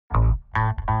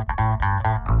All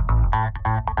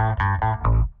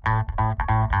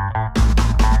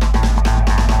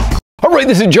right,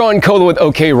 this is John Cola with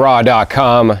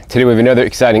okraw.com. Today we have another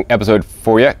exciting episode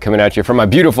for you, coming at you from my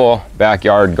beautiful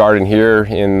backyard garden here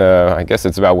in the, I guess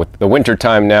it's about with the winter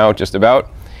time now, just about.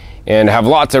 And have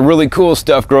lots of really cool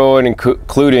stuff growing,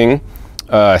 including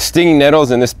stinging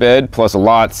nettles in this bed, plus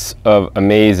lots of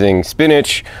amazing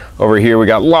spinach. Over here we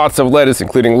got lots of lettuce,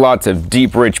 including lots of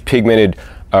deep, rich, pigmented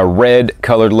red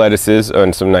colored lettuces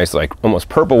and some nice, like almost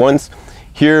purple ones.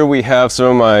 Here we have some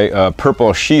of my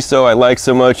purple shiso I like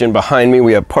so much, and behind me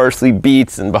we have parsley,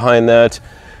 beets, and behind that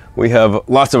we have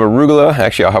lots of arugula.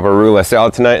 Actually, I'll have arugula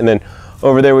salad tonight. And then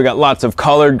over there we got lots of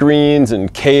collard greens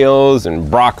and kales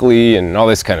and broccoli and all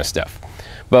this kind of stuff.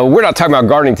 But we're not talking about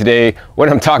gardening today. What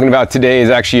I'm talking about today is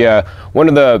actually one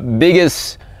of the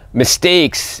biggest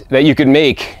mistakes that you could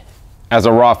make as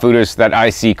a raw foodist that I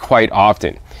see quite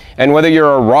often. And whether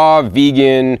you're a raw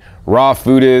vegan, raw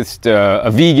foodist,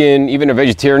 a vegan, even a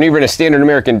vegetarian, even a standard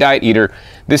American diet eater,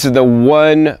 this is the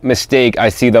one mistake I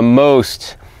see the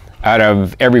most out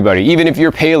of everybody. Even if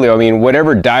you're paleo, I mean,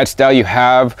 whatever diet style you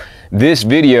have, this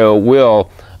video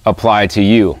will apply to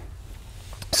you.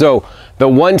 So the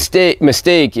one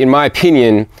mistake, in my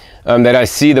opinion, that I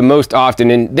see the most often,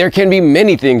 and there can be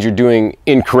many things you're doing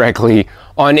incorrectly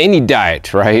on any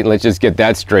diet, right? Let's just get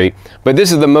that straight. But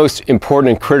this is the most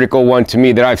important and critical one to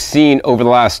me that I've seen over the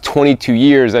last 22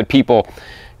 years that people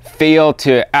fail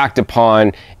to act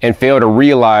upon and fail to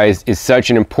realize is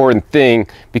such an important thing,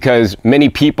 because many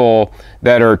people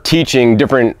that are teaching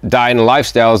different diet and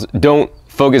lifestyles don't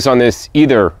focus on this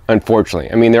either,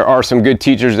 unfortunately. I mean, there are some good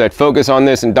teachers that focus on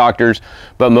this and doctors,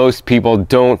 but most people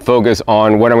don't focus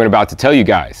on what I'm about to tell you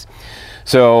guys.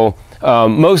 So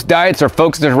most diets are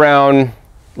focused around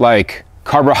like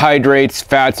carbohydrates,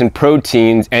 fats, and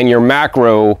proteins, and your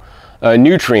macro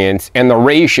nutrients and the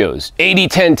ratios.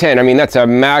 80-10-10, I mean, that's a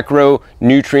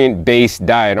macronutrient based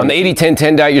diet. On the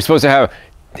 80-10-10 diet, you're supposed to have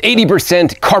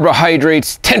 80%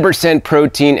 carbohydrates, 10%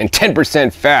 protein, and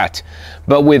 10% fat.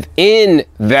 But within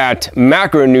that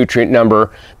macronutrient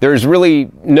number, there's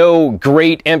really no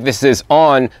great emphasis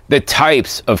on the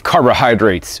types of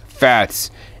carbohydrates, fats,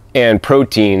 and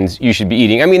proteins you should be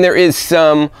eating. I mean, there is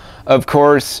some, of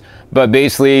course, but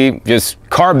basically just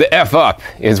carb the F up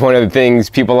is one of the things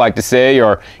people like to say,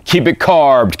 or keep it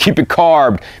carved, keep it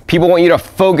carved. People want you to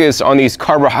focus on these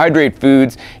carbohydrate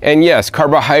foods. And yes,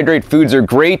 carbohydrate foods are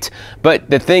great, but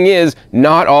the thing is,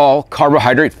 not all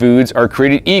carbohydrate foods are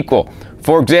created equal.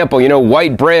 For example, you know,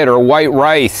 white bread or white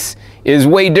rice is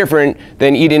way different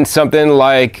than eating something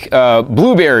like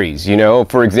blueberries, you know,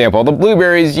 for example. The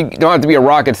blueberries, you don't have to be a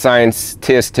rocket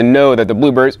scientist to know that the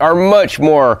blueberries are much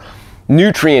more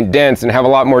nutrient dense and have a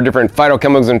lot more different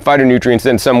phytochemicals and phytonutrients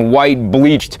than some white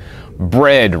bleached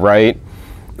bread, right?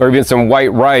 Or even some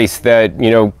white rice that,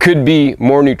 you know, could be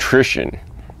more nutrition.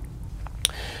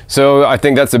 So I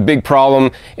think that's a big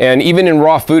problem. And even in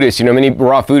raw foodists, you know, many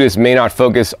raw foodists may not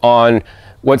focus on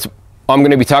what's I'm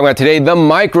going to be talking about today, the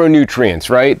micronutrients,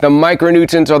 right? The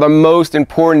micronutrients are the most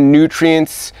important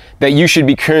nutrients that you should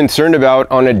be concerned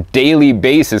about on a daily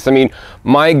basis. I mean,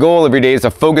 my goal every day is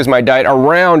to focus my diet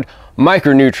around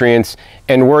micronutrients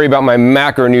and worry about my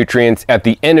macronutrients at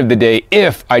the end of the day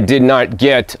if I did not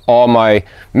get all my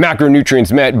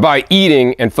macronutrients met by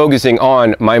eating and focusing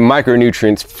on my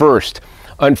micronutrients first.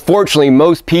 Unfortunately,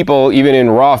 most people, even in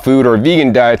raw food or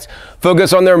vegan diets,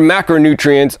 focus on their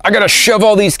macronutrients. I gotta shove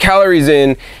all these calories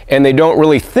in, and they don't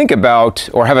really think about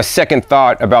or have a second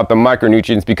thought about the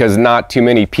micronutrients, because not too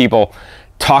many people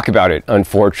talk about it,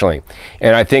 unfortunately.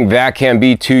 And I think that can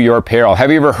be to your peril. Have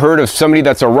you ever heard of somebody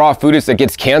that's a raw foodist that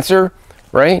gets cancer,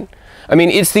 right? I mean,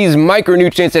 it's these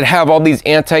micronutrients that have all these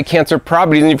anti-cancer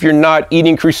properties, and if you're not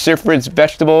eating cruciferous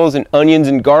vegetables and onions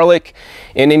and garlic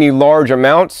in any large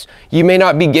amounts, you may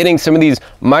not be getting some of these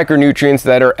micronutrients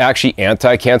that are actually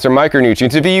anti-cancer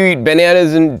micronutrients. If you eat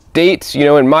bananas and dates, you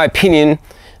know, in my opinion,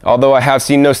 although I have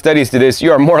seen no studies to this,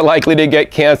 you are more likely to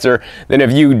get cancer than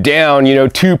if you down, you know,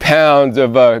 2 pounds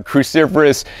of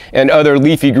cruciferous and other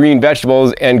leafy green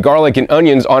vegetables and garlic and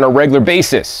onions on a regular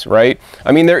basis, right?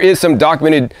 I mean, there is some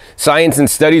documented science and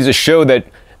studies that show that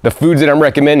the foods that I'm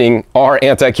recommending are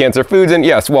anti-cancer foods. And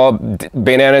yes, while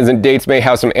bananas and dates may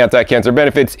have some anti-cancer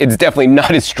benefits, it's definitely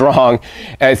not as strong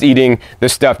as eating the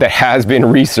stuff that has been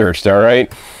researched, all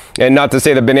right? And not to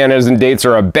say that bananas and dates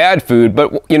are a bad food,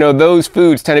 but you know, those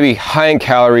foods tend to be high in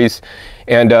calories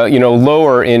and you know,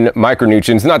 lower in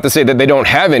micronutrients. Not to say that they don't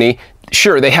have any.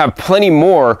 Sure, they have plenty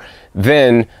more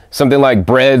than something like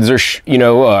breads or you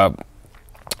know,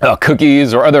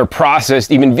 cookies or other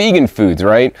processed, even vegan foods,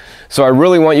 right? So I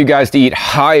really want you guys to eat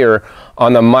higher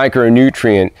on the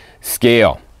micronutrient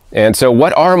scale. And so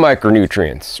what are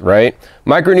micronutrients, right?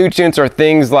 Micronutrients are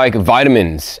things like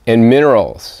vitamins and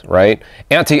minerals, right?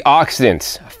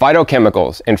 Antioxidants,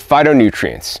 phytochemicals, and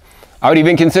phytonutrients. I would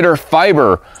even consider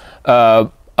fiber a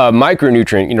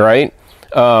micronutrient, right?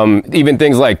 Even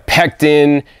things like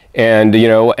pectin and,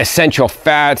 essential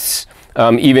fats,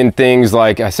 even things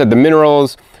like I said, the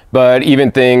minerals, but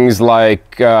even things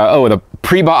like, the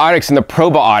prebiotics and the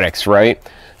probiotics, right?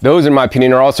 Those, in my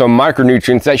opinion, are also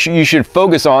micronutrients that you should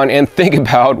focus on and think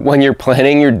about when you're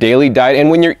planning your daily diet and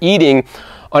when you're eating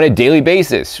on a daily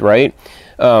basis, right?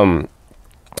 In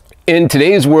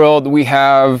today's world, we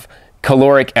have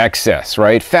caloric excess,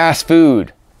 right? Fast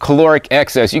food, caloric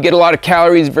excess. You get a lot of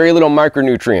calories, very little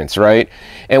micronutrients, right?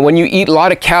 And when you eat a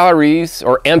lot of calories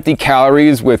or empty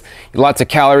calories with lots of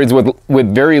calories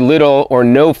with very little or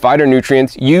no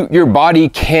phytonutrients, your body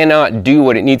cannot do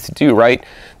what it needs to do, right?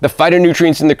 The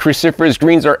phytonutrients in the cruciferous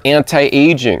greens are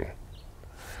anti-aging.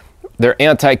 They're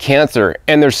anti-cancer.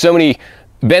 And there's so many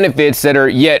benefits that are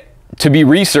yet to be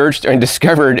researched and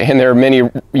discovered, and there are many,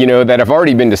 that have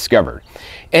already been discovered.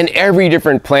 And every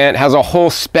different plant has a whole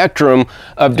spectrum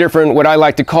of different, what I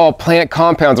like to call plant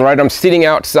compounds, right? I'm sitting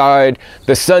outside,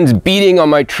 the sun's beating on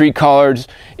my tree collards,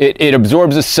 it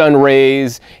absorbs the sun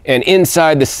rays, and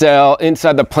inside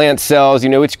the plant cells,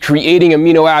 it's creating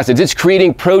amino acids, it's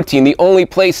creating protein. The only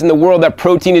place in the world that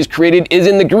protein is created is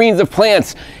in the greens of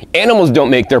plants. Animals don't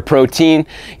make their protein.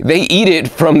 They eat it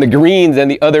from the greens and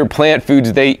the other plant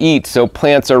foods they eat. So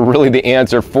plants are really the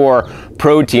answer for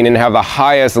protein and have the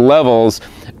highest levels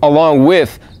along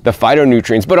with the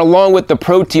phytonutrients. But along with the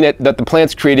protein that the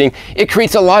plant's creating, it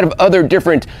creates a lot of other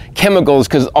different chemicals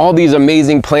because all these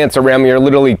amazing plants around me are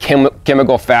literally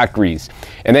chemical factories.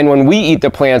 And then when we eat the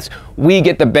plants, we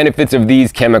get the benefits of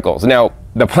these chemicals. Now,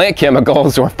 the plant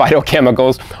chemicals or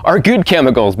phytochemicals are good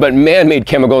chemicals, but man-made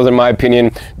chemicals, in my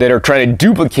opinion, that are trying to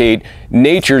duplicate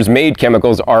nature's made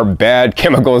chemicals are bad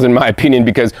chemicals, in my opinion,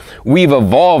 because we've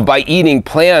evolved by eating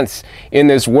plants in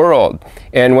this world.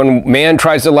 And when man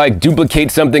tries to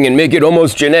duplicate something and make it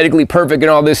almost genetically perfect and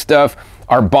all this stuff,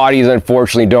 our bodies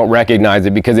unfortunately don't recognize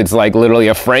it because it's like literally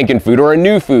a frankenfood or a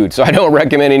new food. So I don't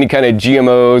recommend any kind of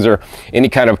GMOs or any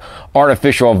kind of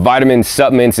artificial vitamin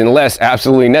supplements unless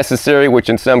absolutely necessary, which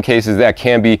in some cases that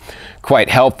can be quite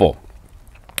helpful.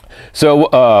 So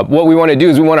what we want to do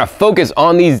is we want to focus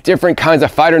on these different kinds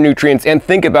of phytonutrients and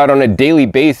think about on a daily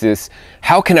basis,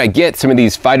 how can I get some of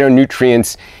these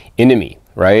phytonutrients into me,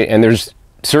 right? And there's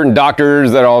certain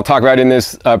doctors that I'll talk about in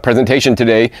this presentation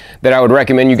today that I would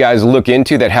recommend you guys look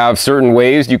into that have certain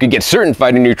ways you could get certain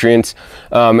phytonutrients,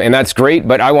 and that's great,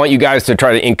 but I want you guys to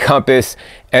try to encompass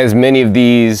as many of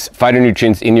these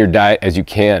phytonutrients in your diet as you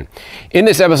can. In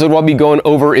this episode, what I'll be going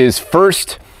over is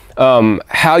first,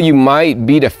 how you might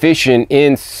be deficient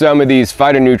in some of these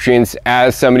phytonutrients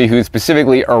as somebody who's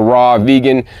specifically a raw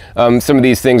vegan. Some of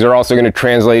these things are also going to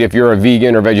translate if you're a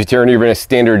vegan or vegetarian or even a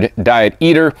standard diet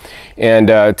eater. And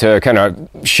to kind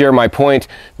of share my point,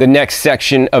 the next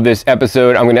section of this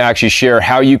episode, I'm going to actually share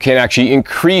how you can actually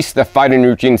increase the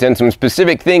phytonutrients and some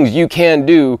specific things you can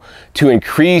do to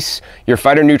increase your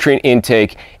phytonutrient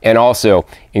intake and also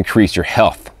increase your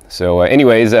health. So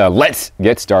anyways, let's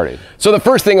get started. So the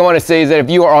first thing I want to say is that if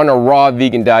you are on a raw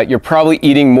vegan diet, you're probably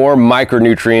eating more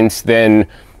micronutrients than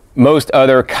most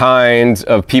other kinds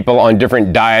of people on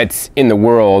different diets in the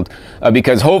world,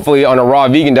 because hopefully on a raw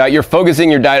vegan diet, you're focusing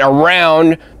your diet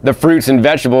around the fruits and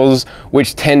vegetables,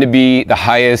 which tend to be the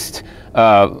highest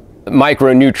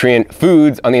micronutrient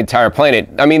foods on the entire planet.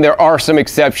 I mean, there are some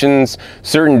exceptions,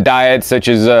 certain diets such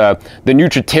as the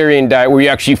nutritarian diet, where you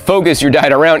actually focus your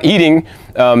diet around eating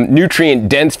nutrient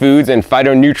dense foods and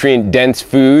phytonutrient dense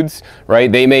foods,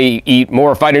 right? They may eat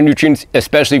more phytonutrients,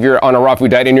 especially if you're on a raw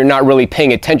food diet and you're not really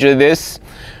paying attention to this.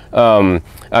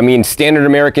 I mean, standard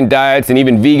American diets and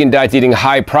even vegan diets eating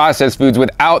high processed foods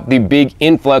without the big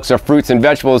influx of fruits and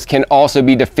vegetables can also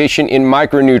be deficient in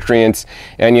micronutrients.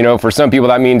 And for some people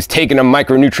that means taking a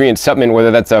micronutrient supplement,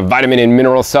 whether that's a vitamin and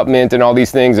mineral supplement and all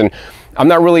these things. And I'm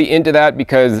not really into that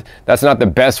because that's not the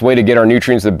best way to get our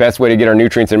nutrients. The best way to get our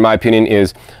nutrients, in my opinion,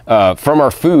 is from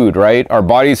our food, right? Our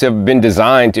bodies have been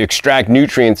designed to extract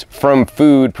nutrients from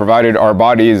food, provided our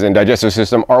bodies and digestive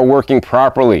system are working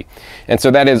properly. And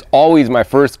so that is always my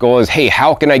first goal is, hey,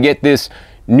 how can I get this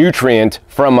nutrient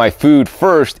from my food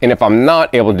first? And if I'm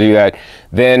not able to do that,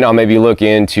 then I'll maybe look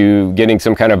into getting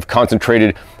some kind of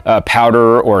concentrated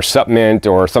powder or supplement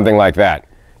or something like that.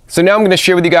 So now I'm going to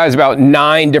share with you guys about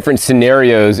 9 different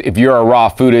scenarios if you're a raw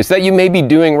foodist that you may be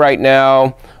doing right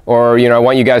now, or I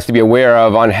want you guys to be aware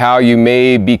of on how you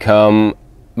may become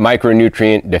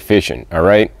micronutrient deficient, all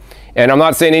right? And I'm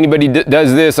not saying anybody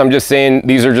does this, I'm just saying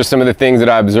these are just some of the things that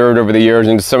I observed over the years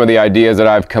and some of the ideas that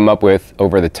I've come up with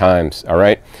over the times, all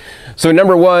right? So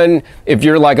number one, if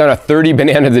you're like on a 30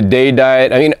 bananas a day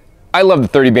diet, I mean, I love the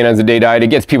 30 bananas a day diet. It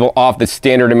gets people off the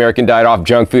standard American diet, off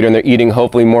junk food, and they're eating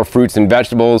hopefully more fruits and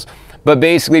vegetables. But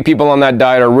basically people on that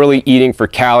diet are really eating for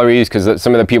calories, because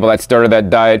some of the people that started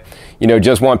that diet, you know,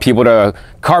 just want people to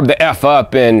carb the F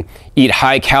up and eat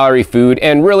high calorie food.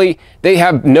 And really they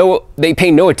pay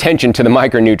no attention to the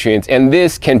micronutrients, and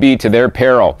this can be to their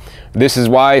peril. This is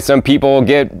why some people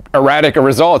get erratic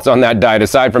results on that diet,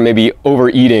 aside from maybe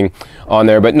overeating on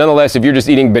there. But nonetheless, if you're just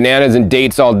eating bananas and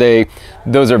dates all day,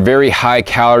 those are very high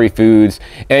calorie foods.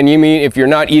 And you mean if you're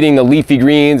not eating the leafy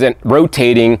greens and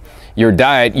rotating your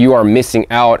diet, you are missing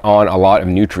out on a lot of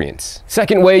nutrients.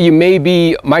 Second way you may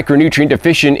be micronutrient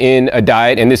deficient in a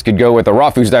diet, and this could go with a raw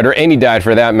foods diet or any diet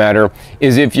for that matter,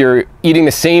 is if you're eating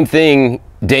the same thing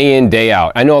day in, day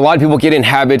out. I know a lot of people get in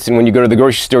habits, and when you go to the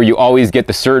grocery store, you always get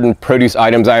the certain produce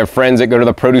items. I have friends that go to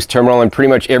the produce terminal, and pretty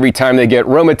much every time they get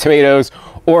Roma tomatoes,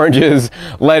 oranges,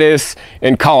 lettuce,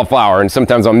 and cauliflower, and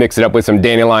sometimes I'll mix it up with some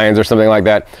dandelions or something like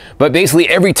that. But basically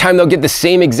every time they'll get the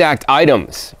same exact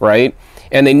items, right?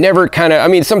 And they never I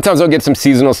mean, sometimes they'll get some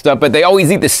seasonal stuff, but they always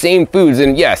eat the same foods.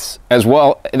 And yes, as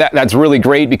well, that's really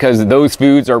great, because those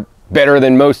foods are better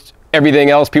than most everything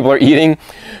else people are eating.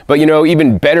 But you know,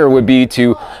 even better would be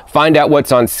to find out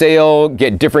what's on sale,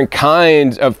 get different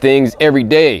kinds of things every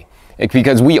day,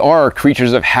 because we are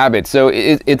creatures of habit. So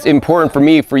it's important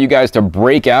for you guys to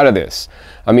break out of this.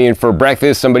 I mean, for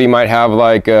breakfast, somebody might have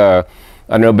like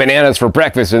I don't know, bananas for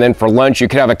breakfast, and then for lunch you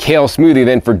could have a kale smoothie,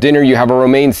 then for dinner you have a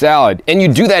romaine salad. And you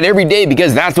do that every day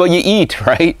because that's what you eat,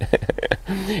 right?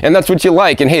 And that's what you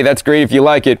like. And hey, that's great if you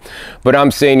like it. But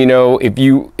I'm saying, you know,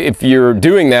 if you're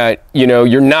doing that, you know,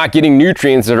 you're not getting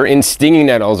nutrients that are in stinging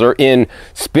nettles or in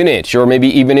spinach, or maybe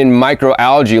even in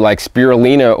microalgae like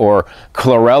spirulina or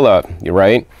chlorella,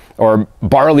 right? Or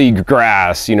barley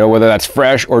grass, you know, whether that's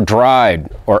fresh or dried,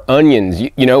 or onions,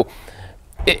 you know,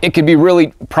 it could be really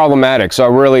problematic. So I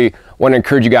really want to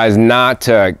encourage you guys not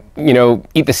to, you know,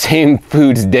 eat the same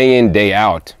foods day in, day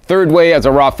out. Third way, as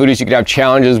a raw foodist, you could have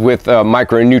challenges with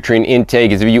micronutrient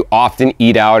intake, is if you often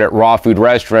eat out at raw food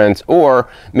restaurants, or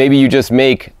maybe you just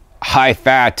make high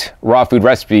fat raw food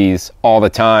recipes all the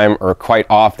time or quite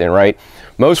often, right?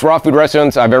 Most raw food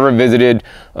restaurants I've ever visited,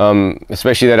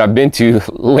 especially that I've been to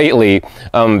lately,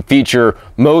 feature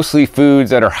mostly foods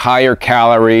that are higher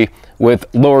calorie with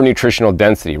lower nutritional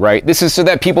density, right? This is so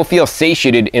that people feel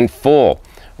satiated and full,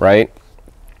 right?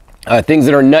 Things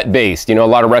that are nut-based, you know, a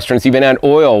lot of restaurants even add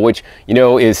oil, which, you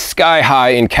know, is sky high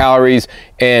in calories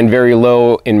and very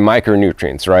low in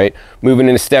micronutrients, right? Moving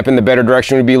in a step in the better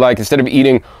direction would be like, instead of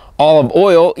eating olive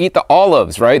oil, eat the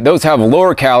olives, right? Those have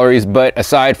lower calories, but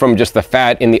aside from just the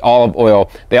fat in the olive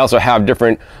oil, they also have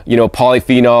different, you know,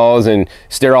 polyphenols and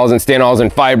sterols and stanols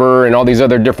and fiber and all these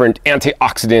other different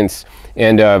antioxidants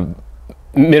and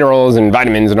minerals and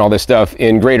vitamins and all this stuff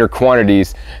in greater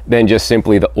quantities than just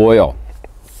simply the oil.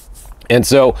 And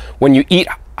so when you eat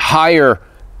higher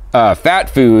fat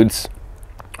foods,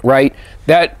 right,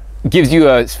 that gives you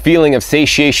a feeling of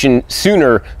satiation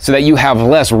sooner, so that you have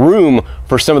less room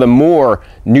for some of the more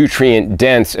nutrient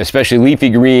dense, especially leafy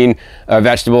green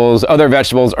vegetables, other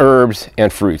vegetables, herbs,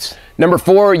 and fruits. Number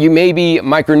 4, you may be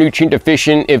micronutrient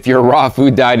deficient if your raw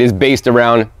food diet is based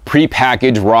around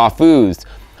prepackaged raw foods.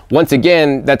 Once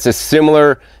again, that's a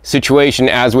similar situation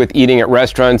as with eating at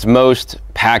restaurants. Most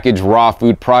packaged raw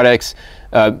food products,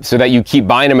 so that you keep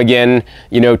buying them again,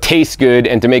 you know, taste good.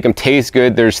 And to make them taste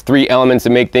good, there's 3 elements that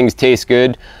make things taste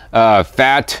good: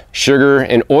 fat, sugar,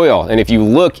 and oil. And if you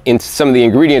look into some of the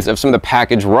ingredients of some of the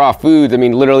packaged raw foods, I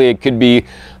mean, literally it could be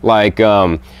like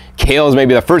kale is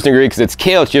maybe the first ingredient because it's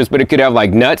kale chips, but it could have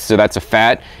like nuts, so that's a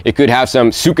fat. It could have some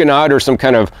sucanat or some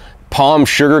kind of palm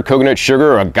sugar, coconut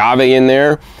sugar, or agave in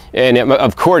there. And it,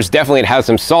 of course, definitely it has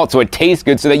some salt, so it tastes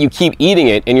good, so that you keep eating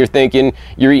it and you're thinking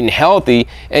you're eating healthy.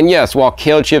 And yes, while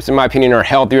kale chips, in my opinion, are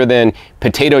healthier than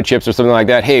potato chips or something like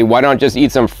that, hey, why not just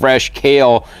eat some fresh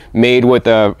kale made with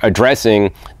a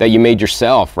dressing that you made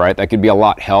yourself, right? That could be a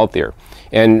lot healthier.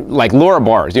 And like Laura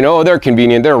bars, you know, they're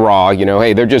convenient, they're raw, you know,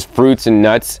 hey, they're just fruits and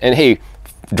nuts. And hey,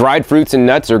 dried fruits and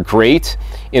nuts are great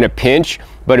in a pinch.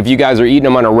 But if you guys are eating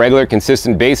them on a regular,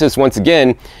 consistent basis, once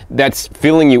again, that's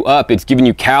filling you up. It's giving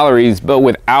you calories, but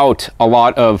without a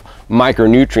lot of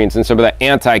micronutrients and some of the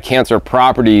anti-cancer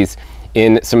properties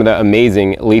in some of the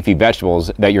amazing leafy vegetables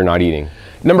that you're not eating.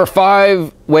 Number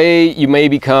 5 way you may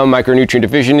become micronutrient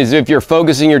deficient is if you're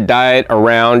focusing your diet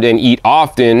around and eat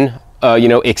often, you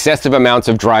know, excessive amounts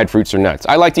of dried fruits or nuts.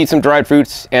 I like to eat some dried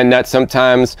fruits and nuts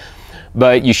sometimes,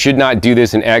 but you should not do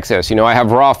this in excess. You know, I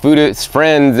have raw foodist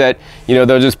friends that, you know,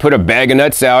 they'll just put a bag of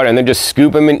nuts out and then just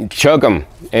scoop them and chug them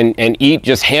and eat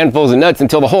just handfuls of nuts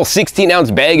until the whole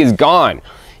 16-ounce bag is gone.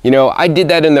 You know, I did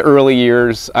that in the early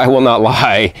years. I will not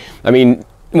lie. I mean,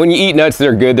 when you eat nuts,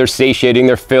 they're good, they're satiating,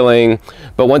 they're filling,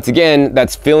 but once again,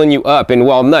 that's filling you up. And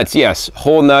while nuts, yes,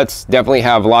 whole nuts definitely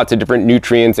have lots of different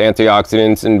nutrients,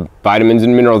 antioxidants, and vitamins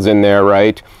and minerals in there,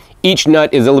 right? Each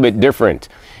nut is a little bit different.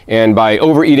 And by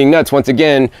overeating nuts, once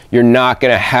again, you're not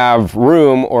gonna have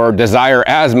room or desire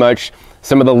as much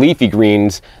some of the leafy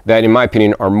greens that, in my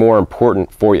opinion, are more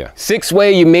important for you. Sixth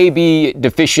way you may be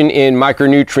deficient in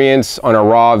micronutrients on a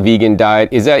raw vegan diet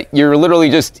is that you're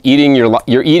literally just eating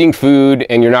you're eating food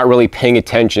and you're not really paying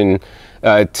attention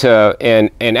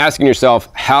and asking yourself,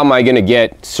 how am I going to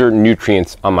get certain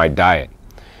nutrients on my diet?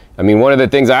 I mean, one of the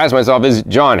things I ask myself is,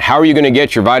 John, how are you going to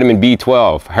get your vitamin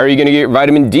B12? How are you going to get your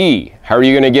vitamin D? How are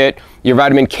you going to get your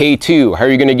vitamin K2? How are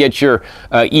you going to get your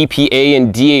EPA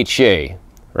and DHA,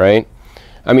 right?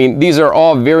 I mean, these are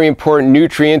all very important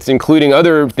nutrients, including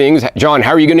other things. John,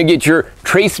 how are you going to get your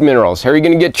trace minerals? How are you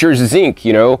going to get your zinc?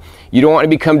 You know, you don't want to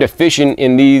become deficient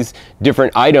in these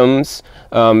different items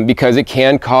because it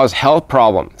can cause health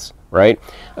problems, right?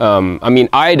 I mean,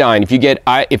 iodine, if you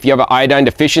have an iodine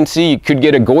deficiency, you could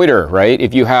get a goiter, right?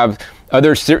 If you have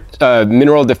other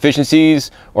mineral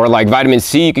deficiencies or like vitamin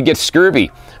C, you could get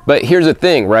scurvy. But here's the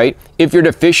thing, right? If you're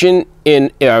deficient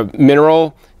in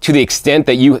mineral to the extent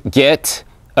that you get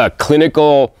a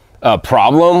clinical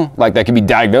problem, like that could be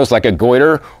diagnosed like a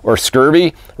goiter or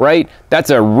scurvy, right? That's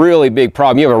a really big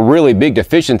problem. You have a really big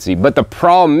deficiency. But the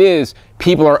problem is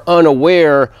people are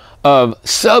unaware of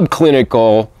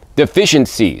subclinical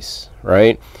deficiencies,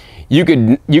 right? You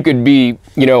could be,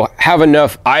 you know, have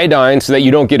enough iodine so that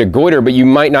you don't get a goiter, but you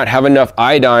might not have enough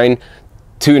iodine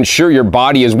to ensure your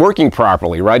body is working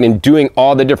properly, right? And doing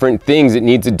all the different things it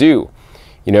needs to do,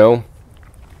 you know?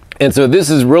 And so this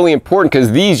is really important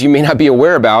because these you may not be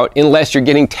aware about unless you're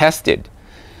getting tested.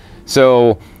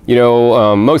 So, you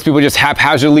know, most people just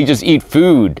haphazardly just eat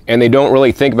food and they don't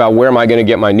really think about where am I going to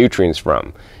get my nutrients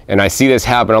from. And I see this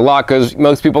happen a lot because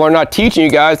most people are not teaching you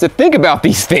guys to think about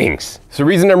these things. So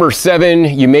reason number 7,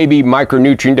 you may be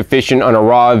micronutrient deficient on a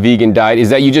raw vegan diet is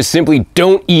that you just simply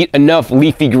don't eat enough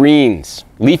leafy greens.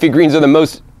 Leafy greens are the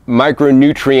most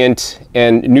micronutrient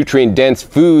and nutrient dense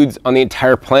foods on the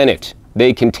entire planet.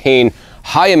 They contain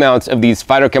high amounts of these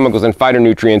phytochemicals and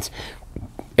phytonutrients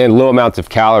and low amounts of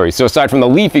calories. So aside from the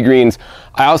leafy greens,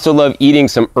 I also love eating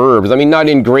some herbs. I mean, not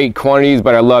in great quantities,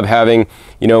 but I love having,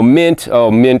 you know, mint. Oh,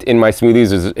 mint in my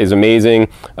smoothies is amazing.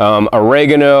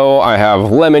 Oregano, I have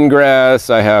lemongrass,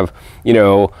 I have, you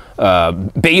know,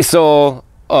 basil,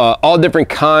 all different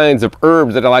kinds of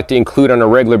herbs that I like to include on a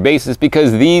regular basis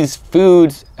because these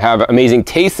foods have amazing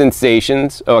taste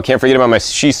sensations. Oh, I can't forget about my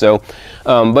shiso,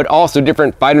 but also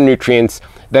different phytonutrients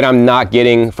that I'm not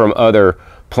getting from other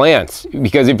plants.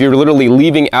 Because if you're literally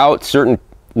leaving out certain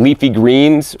leafy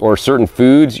greens or certain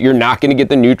foods, you're not going to get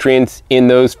the nutrients in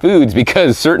those foods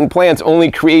because certain plants only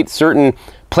create certain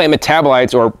plant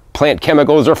metabolites or plant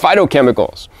chemicals or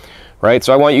phytochemicals. Right?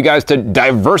 So I want you guys to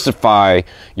diversify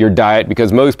your diet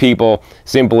because most people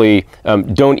simply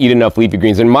don't eat enough leafy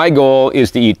greens. And my goal is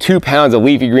to eat 2 pounds of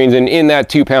leafy greens. And in that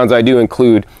 2 pounds, I do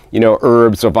include, you know,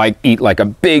 herbs. So if I eat like a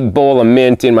big bowl of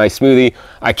mint in my smoothie,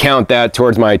 I count that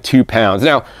towards my 2 pounds.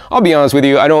 Now, I'll be honest with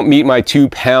you, I don't meet my 2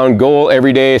 pound goal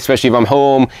every day, especially if I'm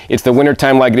home. It's the winter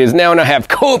time like it is now, and I have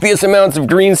copious amounts of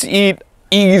greens to eat.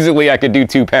 Easily I could do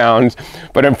 2 pounds,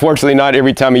 but unfortunately not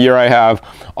every time of year I have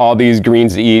all these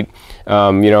greens to eat.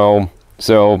 You know,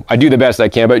 so I do the best I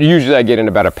can, but usually I get in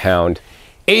about 1 pound.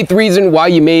 8th reason why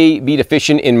you may be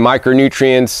deficient in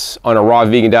micronutrients on a raw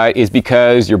vegan diet is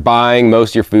because you're buying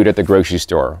most of your food at the grocery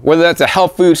store. Whether that's a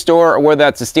health food store or whether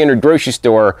that's a standard grocery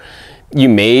store, you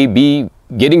may be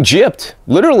getting gypped,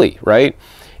 literally, right?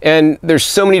 And there's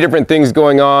so many different things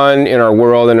going on in our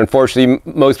world, and unfortunately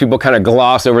most people kind of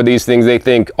gloss over these things. They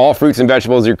think all fruits and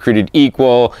vegetables are created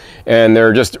equal and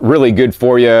they're just really good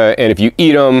for you, and if you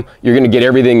eat them you're going to get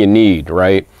everything you need,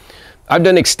 right? I've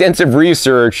done extensive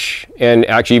research and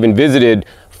actually even visited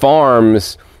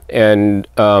farms and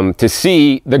to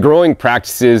see the growing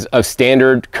practices of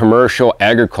standard commercial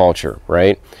agriculture,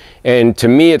 right? And to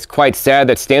me, it's quite sad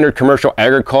that standard commercial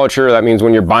agriculture, that means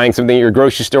when you're buying something at your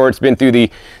grocery store, it's been through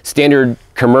the standard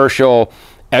commercial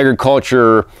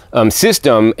agriculture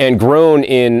system and grown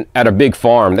at a big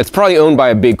farm that's probably owned by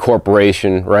a big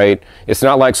corporation, right? It's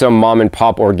not like some mom and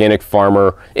pop organic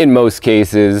farmer in most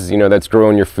cases, you know, that's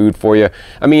growing your food for you.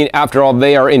 I mean, after all,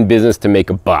 they are in business to make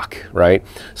a buck, right?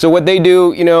 So what they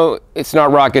do, you know, it's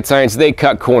not rocket science. They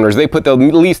cut corners. They put the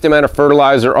least amount of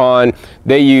fertilizer on.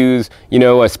 They use, you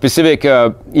know, a specific,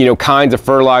 you know, kinds of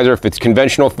fertilizer. If it's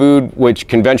conventional food, which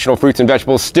conventional fruits and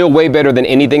vegetables, still way better than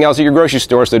anything else at your grocery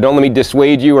store. So don't let me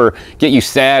dissuade you or get you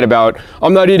sad about,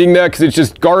 I'm not eating that because it's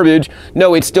just garbage.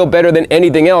 No, it's still better than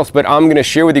anything else, but I'm going to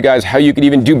share with you guys how you could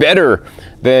even do better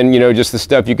than, you know, just the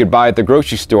stuff you could buy at the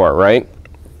grocery store, right?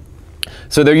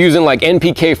 So they're using like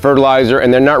NPK fertilizer,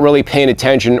 and they're not really paying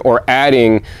attention or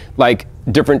adding like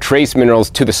different trace minerals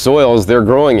to the soils they're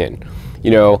growing in.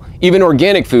 You know, even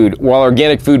organic food, while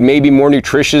organic food may be more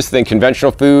nutritious than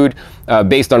conventional food,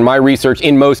 based on my research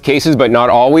in most cases, but not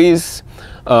always.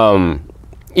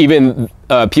 Even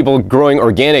people growing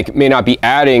organic may not be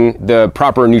adding the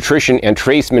proper nutrition and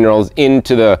trace minerals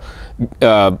into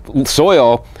the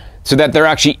soil, so that they're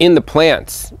actually in the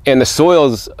plants. And the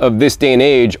soils of this day and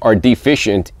age are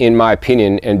deficient, in my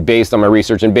opinion, and based on my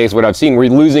research and based on what I've seen.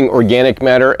 We're losing organic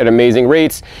matter at amazing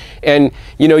rates. And,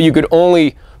 you know, you could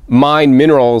only mine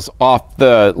minerals off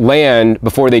the land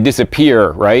before they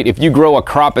disappear, right? If you grow a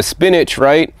crop of spinach,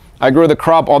 right? I grow the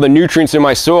crop, all the nutrients in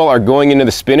my soil are going into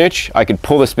the spinach. I could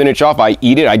pull the spinach off, I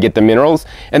eat it, I get the minerals.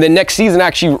 And then next season,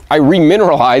 actually, I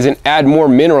remineralize and add more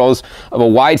minerals of a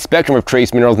wide spectrum of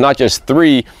trace minerals, not just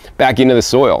 3, back into the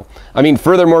soil. I mean,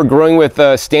 furthermore, growing with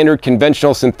standard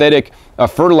conventional synthetic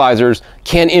fertilizers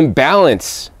can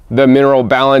imbalance the mineral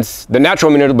balance, the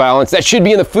natural mineral balance that should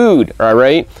be in the food, all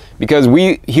right? Because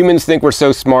we humans think we're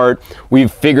so smart. We've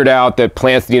figured out that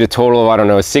plants need a total of, I don't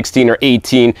know, 16 or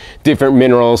 18 different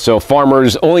minerals. So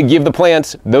farmers only give the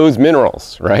plants those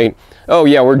minerals, right? Oh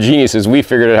yeah, we're geniuses. We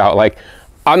figured it out. Like,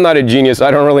 I'm not a genius.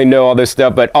 I don't really know all this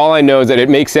stuff, but all I know is that it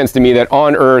makes sense to me that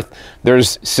on Earth,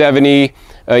 there's 70,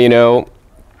 you know,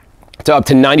 to up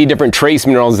to 90 different trace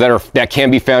minerals that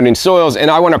can be found in soils, and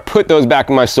I want to put those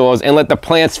back in my soils and let the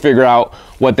plants figure out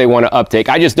what they want to uptake.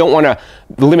 I just don't want to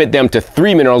limit them to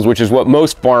 3 minerals, which is what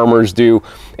most farmers do,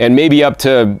 and maybe up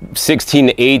to 16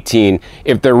 to 18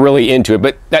 if they're really into it.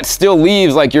 But that still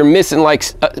leaves like you're missing like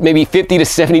maybe 50 to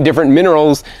 70 different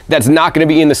minerals that's not going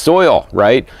to be in the soil,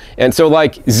 right? And so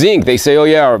like zinc, they say, oh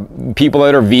yeah, people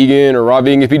that are vegan or raw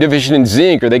vegan can be deficient in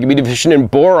zinc, or they can be deficient in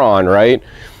boron, right?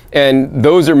 And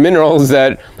those are minerals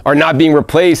that are not being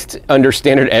replaced under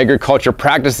standard agriculture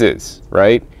practices,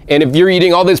 right? And if you're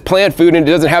eating all this plant food and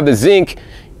it doesn't have the zinc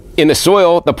in the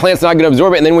soil, the plant's not going to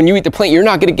absorb it. And then when you eat the plant, you're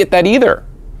not going to get that either.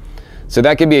 So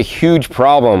that could be a huge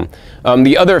problem.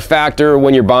 The other factor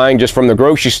when you're buying just from the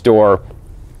grocery store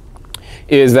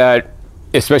is that,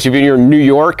 especially if you're in New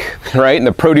York, right, and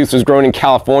the produce was grown in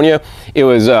California, it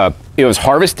was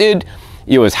harvested,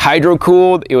 it was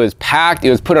hydro-cooled, it was packed, it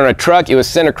was put on a truck, it was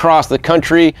sent across the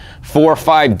country 4 or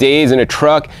 5 days in a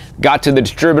truck, got to the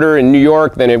distributor in New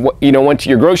York, then it, you know, went to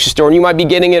your grocery store, and you might be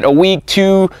getting it a week,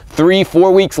 2, 3,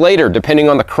 4 weeks later, depending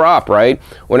on the crop, right?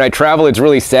 When I travel, it's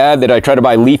really sad that I try to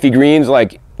buy leafy greens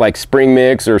like spring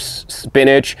mix or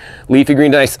spinach, leafy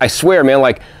greens, and I swear, man,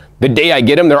 like, the day I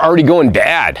get them, they're already going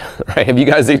bad, right? Have you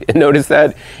guys noticed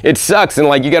that? It sucks, and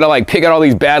like, you gotta like pick out all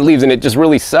these bad leaves, and it just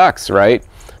really sucks, right?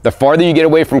 The farther you get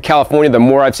away from California, the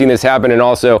more I've seen this happen. And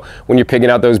also, when you're picking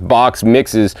out those box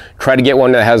mixes, try to get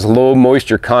one that has low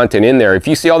moisture content in there. If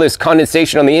you see all this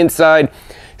condensation on the inside,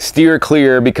 steer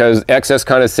clear, because excess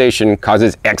condensation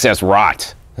causes excess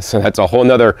rot. So that's a whole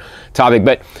nother topic.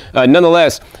 But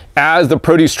nonetheless, as the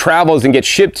produce travels and gets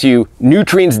shipped to you,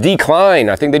 nutrients decline.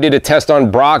 I think they did a test on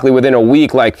broccoli within a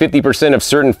week, like 50% of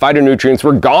certain phytonutrients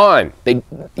were gone. They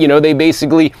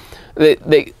basically,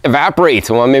 they evaporate.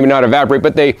 Well, maybe not evaporate,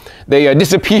 but they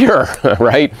disappear,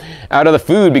 right, out of the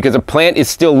food, because a plant is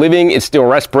still living, it's still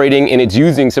respirating, and it's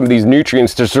using some of these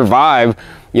nutrients to survive,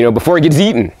 you know, before it gets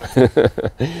eaten.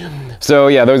 So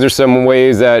yeah, those are some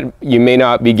ways that you may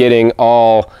not be getting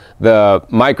all the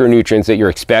micronutrients that you're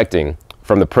expecting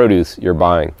from the produce you're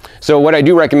buying. So what I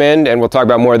do recommend, and we'll talk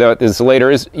about more about this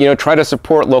later, is, you know, try to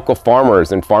support local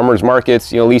farmers and farmers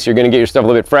markets. You know, at least you're going to get your stuff a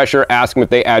little bit fresher. Ask them if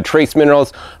they add trace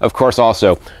minerals. Of course,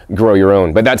 also grow your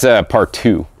own, but that's part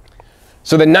 2.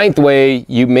 So the 9th way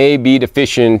you may be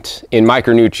deficient in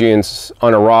micronutrients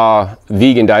on a raw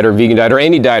vegan diet or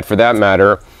any diet for that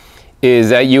matter is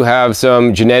that you have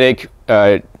some genetic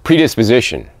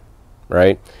predisposition,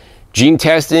 right? Gene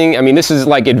testing, I mean, this is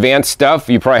like advanced stuff.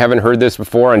 You probably haven't heard this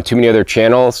before on too many other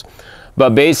channels,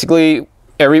 but basically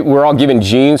we're all given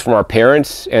genes from our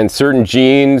parents, and certain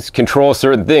genes control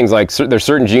certain things. Like there's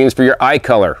certain genes for your eye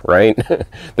color, right?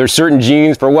 There's certain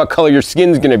genes for what color your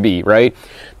skin's gonna be, right?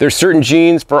 There's certain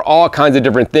genes for all kinds of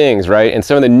different things, right? And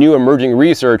some of the new emerging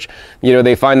research, you know,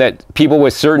 they find that people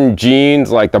with certain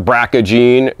genes, like the BRCA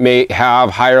gene, may have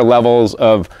higher levels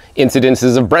of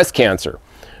incidences of breast cancer,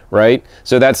 right?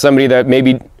 So that's somebody that may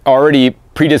be already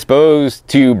predisposed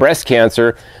to breast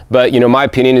cancer, but, you know, my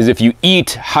opinion is if you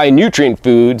eat high nutrient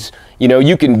foods, you know,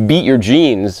 you can beat your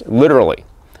genes, literally.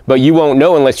 But you won't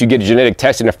know unless you get genetic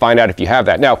testing to find out if you have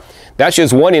that. Now, that's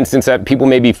just one instance that people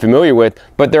may be familiar with,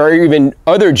 but there are even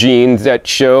other genes that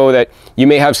show that you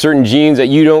may have certain genes that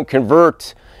you don't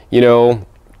convert, you know,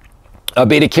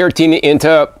 beta carotene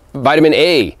into vitamin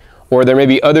A, or there may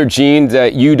be other genes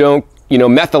that you don't, you know,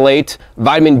 methylate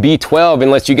vitamin B12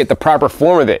 unless you get the proper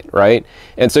form of it, right?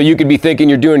 And so you could be thinking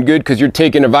you're doing good because you're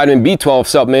taking a vitamin B12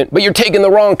 supplement, but you're taking the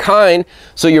wrong kind,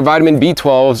 so your vitamin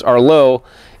B12s are low,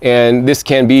 and this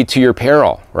can be to your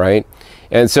peril, right?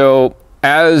 And so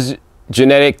as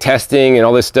genetic testing and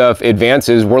all this stuff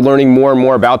advances, we're learning more and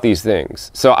more about these things.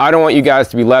 So I don't want you guys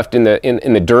to be left in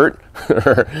the dirt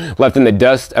or left in the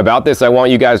dust about this. I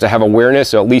want you guys to have awareness,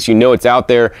 so at least you know it's out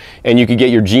there and you can get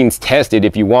your genes tested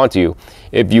if you want to.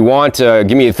 If you want to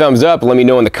give me a thumbs up, let me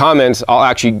know in the comments. I'll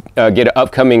actually get an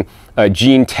upcoming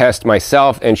gene test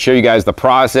myself and show you guys the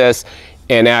process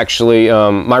and actually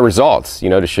my results, you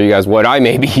know, to show you guys what I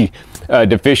may be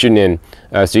deficient in,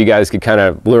 so you guys could kind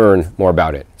of learn more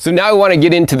about it. So now I want to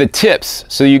get into the tips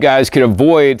so you guys could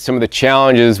avoid some of the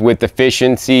challenges with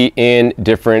deficiency in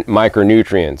different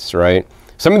micronutrients, right?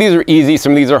 Some of these are easy,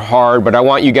 some of these are hard, but I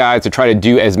want you guys to try to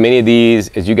do as many of these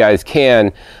as you guys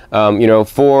can, you know,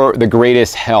 for the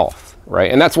greatest health,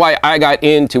 right? And that's why I got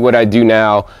into what I do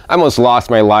now. I almost lost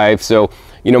my life, so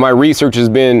you know, my research has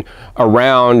been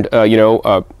around, you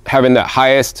know, having the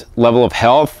highest level of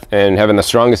health and having the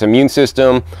strongest immune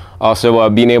system, also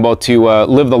being able to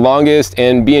live the longest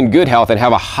and be in good health and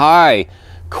have a high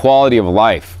quality of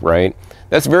life, right?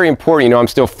 That's very important. You know, I'm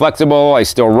still flexible, I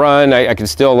still run, I can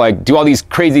still like do all these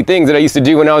crazy things that I used to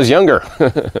do when I was younger.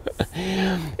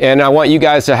 And I want you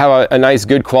guys to have a nice,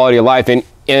 good quality of life,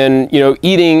 and you know,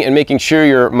 eating and making sure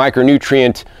you're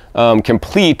micronutrient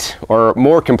complete or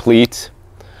more complete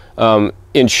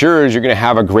ensures you're going to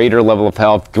have a greater level of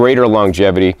health, greater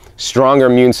longevity, stronger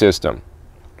immune system,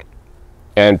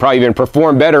 and probably even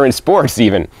perform better in sports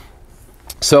even.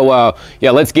 So yeah,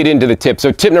 let's get into the tips.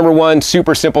 So tip number one,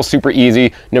 super simple, super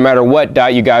easy. No matter what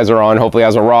diet you guys are on, hopefully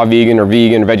as a raw vegan or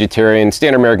vegan, vegetarian,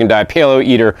 standard American diet, paleo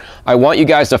eater, I want you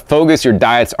guys to focus your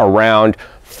diets around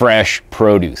fresh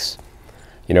produce.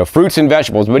 You know, fruits and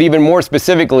vegetables, but even more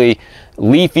specifically,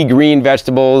 leafy green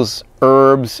vegetables,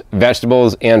 herbs,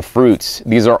 vegetables, and fruits.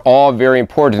 These are all very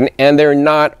important, and they're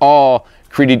not all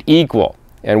created equal.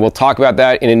 And we'll talk about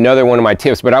that in another one of my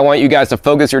tips, but I want you guys to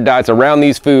focus your diets around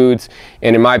these foods.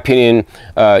 And in my opinion,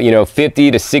 you know, 50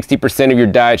 to 60% of your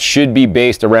diet should be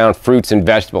based around fruits and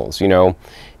vegetables, you know.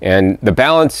 And the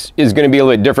balance is going to be a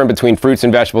little bit different between fruits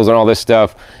and vegetables and all this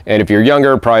stuff. And if you're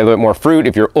younger, probably a little bit more fruit.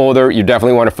 If you're older, you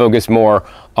definitely want to focus more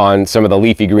on some of the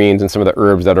leafy greens and some of the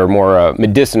herbs that are more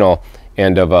medicinal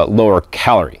and of a lower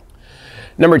calorie.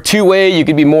 Number two way you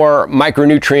could be more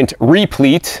micronutrient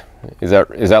replete, is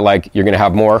that like you're going to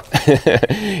have more?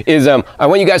 is I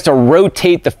want you guys to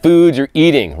rotate the foods you're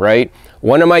eating, right?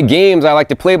 One of my games I like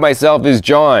to play myself is,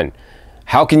 John,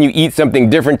 how can you eat something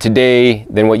different today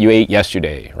than what you ate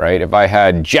yesterday, right? If I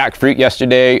had jackfruit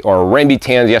yesterday or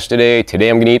rambutans yesterday, today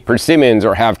I'm gonna eat persimmons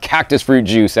or have cactus fruit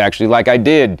juice actually like I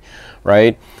did,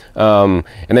 right? And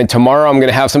then tomorrow I'm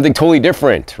gonna have something totally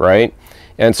different, right?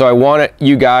 And so I want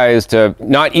you guys to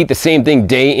not eat the same thing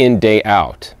day in, day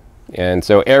out. And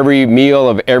so every meal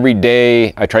of every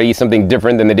day, I try to eat something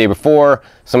different than the day before.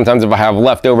 Sometimes if I have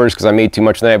leftovers because I made too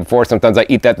much the night before, sometimes I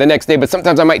eat that the next day, but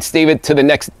sometimes I might save it to the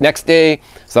next day.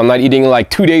 So I'm not eating like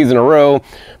 2 days in a row,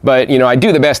 but you know, I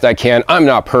do the best I can. I'm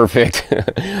not perfect,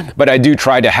 but I do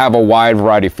try to have a wide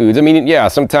variety of foods. I mean, yeah,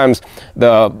 sometimes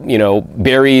the, you know,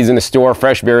 berries in the store,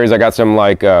 fresh berries, I got some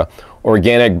like,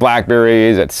 organic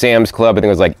blackberries at Sam's Club. I think it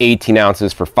was like 18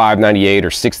 ounces for $5.98 or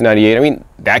 $6.98. I mean,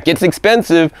 that gets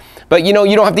expensive, but you know,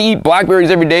 you don't have to eat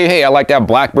blackberries every day. Hey, I like to have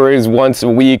blackberries once a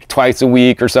week, twice a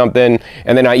week or something,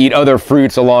 and then I eat other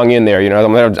fruits along in there. You know,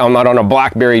 I'm not on a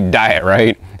blackberry diet,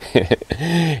 right?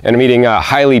 And I'm eating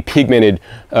highly pigmented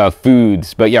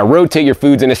foods. But yeah, rotate your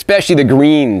foods, and especially the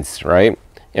greens, right?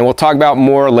 And we'll talk about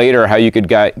more later how you could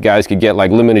guys could get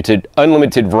like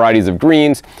unlimited varieties of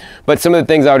greens. But some of the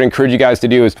things I would encourage you guys to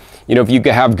do is, you know, if you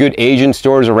could have good Asian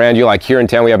stores around you, like here in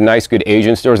town we have nice good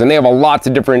Asian stores, and they have lots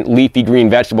of different leafy green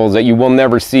vegetables that you will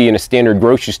never see in a standard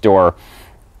grocery store.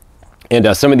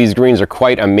 And some of these greens are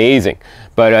quite amazing.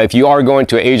 But if you are going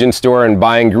to an Asian store and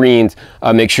buying greens,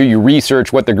 make sure you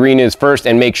research what the green is first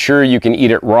and make sure you can eat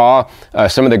it raw.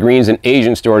 Some of the greens in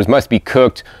Asian stores must be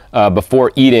cooked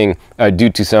before eating due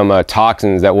to some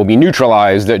toxins that will be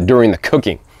neutralized during the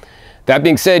cooking. That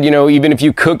being said, you know, even if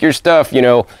you cook your stuff, you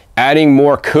know, adding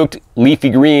more cooked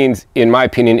leafy greens, in my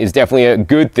opinion, is definitely a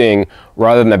good thing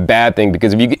rather than a bad thing,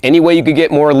 because if you any way you could get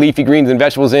more leafy greens and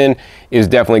vegetables in is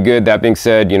definitely good. That being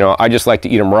said, you know, I just like to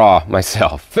eat them raw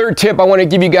myself. Third tip I want to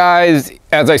give you guys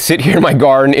as I sit here in my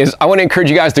garden is I want to encourage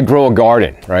you guys to grow a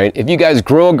garden, right? If you guys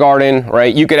grow a garden,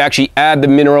 right, you could actually add the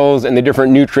minerals and the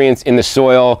different nutrients in the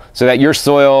soil so that your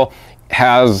soil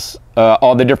has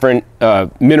all the different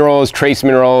minerals, trace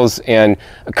minerals, and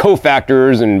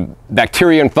cofactors and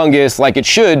bacteria and fungus like it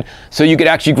should, so you could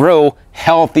actually grow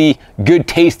healthy, good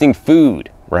tasting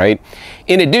food, right?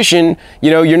 In addition,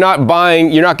 you know, you're not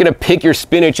gonna pick your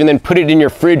spinach and then put it in your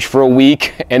fridge for a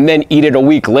week and then eat it a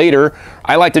week later.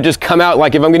 I like to just come out,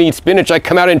 like if I'm gonna eat spinach, I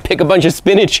come out and pick a bunch of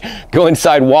spinach, go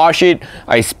inside, wash it,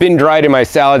 I spin dry it in my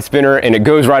salad spinner, and it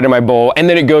goes right in my bowl, and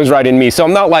then it goes right in me. So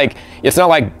it's not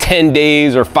like 10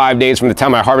 days or 5 days from the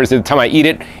time I harvest it to the time I eat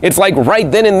it. It's like right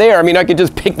then and there. I mean, I could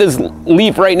just pick this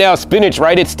leaf right now, spinach,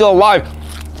 right? It's still alive,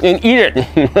 and eat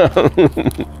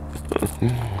it.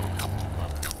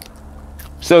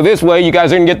 So this way you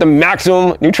guys are gonna get the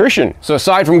maximum nutrition. So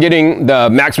aside from getting the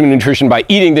maximum nutrition by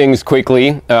eating things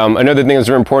quickly, another thing that's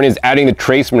very important is adding the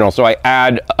trace minerals. So I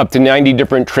add up to 90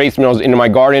 different trace minerals into my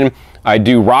garden. I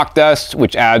do rock dust,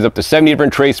 which adds up to 70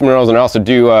 different trace minerals, and I also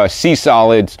do sea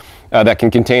solids that can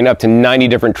contain up to 90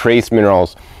 different trace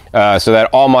minerals, so that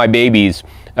all my babies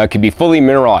can be fully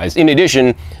mineralized. In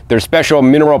addition, there's special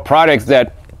mineral products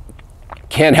that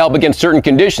can help against certain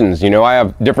conditions. You know, I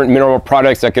have different mineral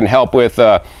products that can help with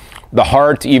the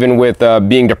heart, even with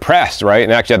being depressed, right?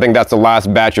 And actually, I think that's the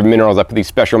last batch of minerals. I put these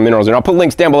special minerals in. I'll put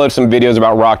links down below to some videos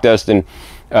about rock dust and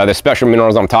the special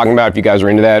minerals I'm talking about if you guys are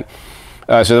into that.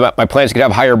 So that my plants could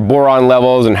have higher boron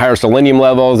levels and higher selenium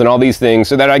levels and all these things,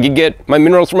 so that I could get my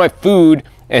minerals from my food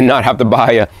and not have to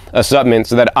buy a supplement,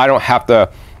 so that I don't have to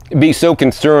be so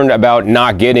concerned about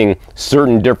not getting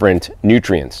certain different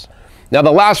nutrients. Now,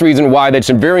 the last reason why that's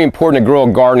very important to grow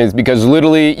a garden is because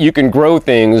literally you can grow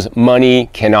things money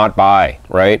cannot buy,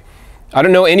 right? I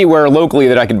don't know anywhere locally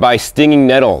that I could buy stinging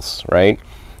nettles, right?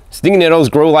 Stinging nettles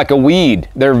grow like a weed.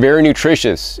 They're very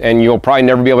nutritious, and you'll probably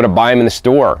never be able to buy them in the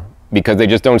store because they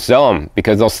just don't sell them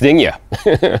because they'll sting you.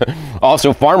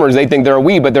 Also, farmers, they think they're a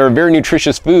weed, but they're a very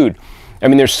nutritious food. I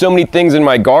mean, there's so many things in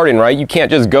my garden, right? You can't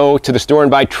just go to the store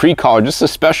and buy tree collard, just a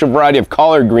special variety of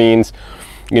collard greens.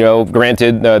 You know,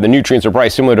 granted, the nutrients are probably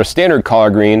similar to standard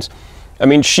collard greens. I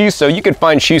mean, shiso, you can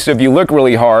find shiso if you look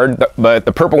really hard, but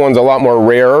the purple one's a lot more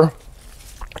rare.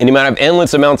 And you might have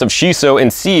endless amounts of shiso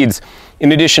and seeds.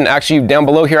 In addition, actually down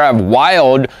below here, I have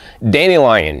wild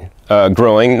dandelion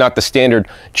growing, not the standard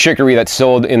chicory that's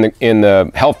sold in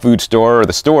the health food store or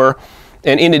the store.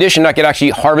 And in addition, I could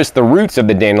actually harvest the roots of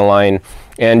the dandelion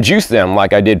and juice them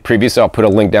like I did previously. I'll put a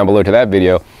link down below to that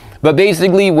video. But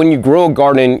basically, when you grow a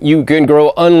garden, you can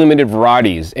grow unlimited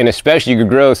varieties, and especially you could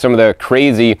grow some of the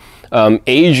crazy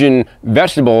Asian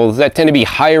vegetables that tend to be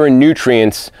higher in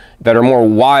nutrients, that are more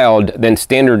wild than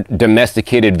standard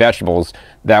domesticated vegetables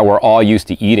that we're all used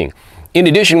to eating. In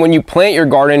addition, when you plant your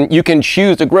garden, you can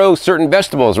choose to grow certain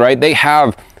vegetables, right? They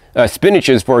have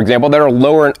spinaches, for example, that are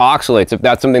lower in oxalates, if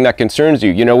that's something that concerns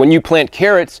you. You know, when you plant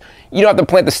carrots, you don't have to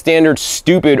plant the standard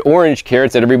stupid orange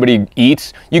carrots that everybody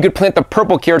eats. You could plant the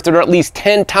purple carrots that are at least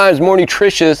 10 times more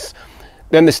nutritious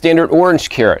than the standard orange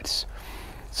carrots.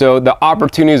 So the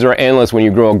opportunities are endless when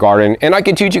you grow a garden, and I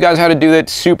can teach you guys how to do that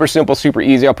super simple, super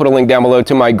easy. I'll put a link down below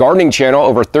to my gardening channel,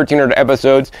 over 1,300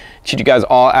 episodes, teach you guys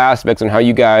all aspects on how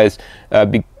you guys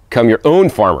become your own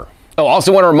farmer. Oh,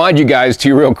 also want to remind you guys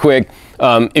too, real quick,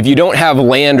 if you don't have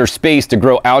land or space to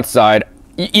grow outside,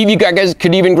 you guys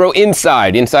could even grow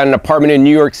inside an apartment in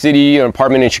New York City, an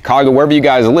apartment in Chicago, wherever you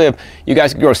guys live. You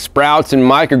guys could grow sprouts and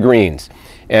microgreens.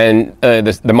 And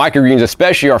the microgreens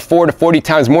especially are 4 to 40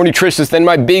 times more nutritious than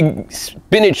my big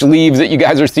spinach leaves that you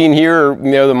guys are seeing here, or,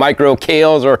 you know, the micro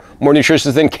kales are more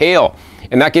nutritious than kale.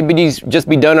 And that could just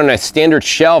be done on a standard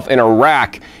shelf in a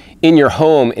rack in your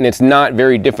home, and it's not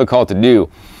very difficult to do.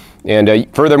 And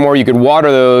furthermore, you could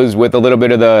water those with a little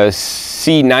bit of the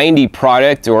C90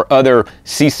 product or other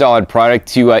sea solid product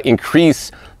to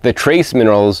increase the trace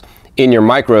minerals in your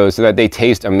micros so that they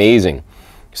taste amazing.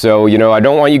 So, you know, I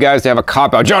don't want you guys to have a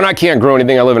cop-out. John, I can't grow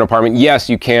anything. I live in an apartment. Yes,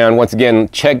 you can. Once again,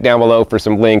 check down below for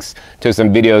some links to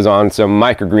some videos on some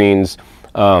microgreens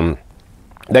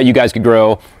that you guys could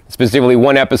grow. Specifically,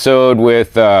 one episode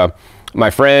with my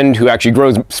friend who actually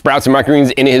grows sprouts and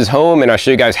microgreens in his home, and I'll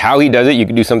show you guys how he does it. You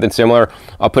can do something similar.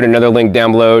 I'll put another link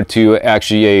down below to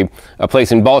actually a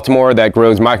place in Baltimore that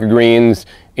grows microgreens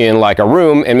in like a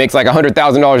room and makes like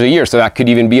 $100,000 a year. So that could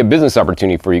even be a business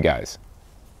opportunity for you guys.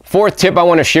 Fourth tip I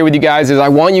want to share with you guys is I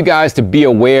want you guys to be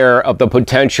aware of the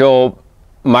potential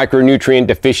micronutrient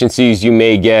deficiencies you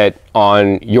may get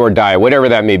on your diet, whatever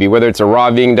that may be, whether it's a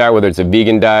raw vegan diet, whether it's a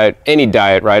vegan diet, any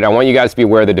diet, right? I want you guys to be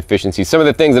aware of the deficiencies. Some of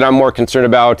the things that I'm more concerned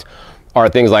about are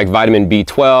things like vitamin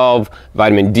B12,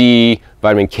 vitamin D,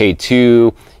 vitamin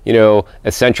K2, you know,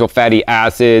 essential fatty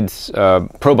acids,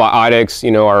 probiotics,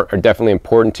 you know, are definitely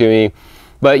important to me.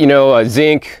 But, you know,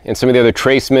 zinc and some of the other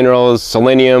trace minerals,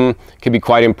 selenium could be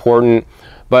quite important.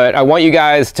 But I want you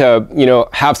guys to, you know,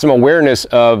 have some awareness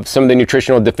of some of the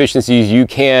nutritional deficiencies you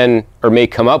can or may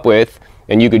come up with.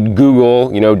 And you could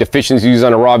Google, you know, deficiencies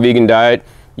on a raw vegan diet.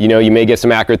 You know, you may get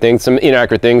some accurate things, some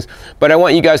inaccurate things. But I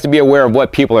want you guys to be aware of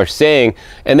what people are saying.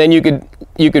 And then you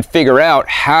could figure out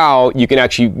how you can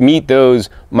actually meet those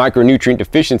micronutrient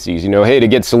deficiencies. You know, hey, to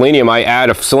get selenium, I add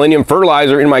a selenium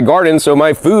fertilizer in my garden so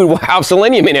my food will have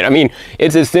selenium in it. I mean,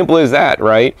 it's as simple as that,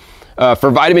 right?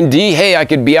 For vitamin D, hey, I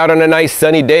could be out on a nice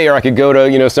sunny day, or I could go to,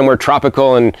 you know, somewhere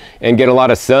tropical and get a lot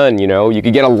of sun. You know, you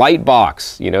could get a light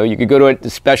box. You know, you could go to a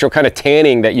special kind of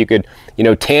tanning that you could, you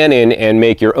know, tan in and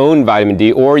make your own vitamin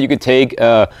D, or you could take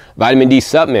a vitamin D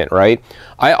supplement, right?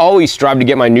 I always strive to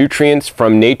get my nutrients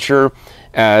from nature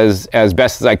as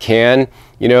best as I can,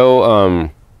 you know,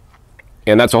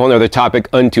 and that's a whole other topic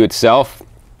unto itself.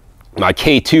 My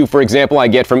K2, for example, I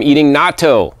get from eating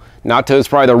natto. Natto is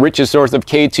probably the richest source of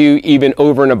K2, even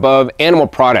over and above animal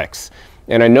products.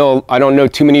 And I don't know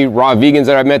too many raw vegans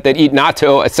that I've met that eat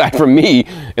natto aside from me,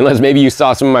 unless maybe you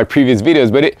saw some of my previous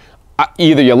videos. But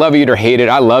either you love it or hate it.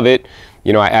 I love it.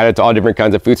 You know, I add it to all different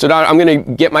kinds of food. So now I'm going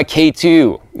to get my K2.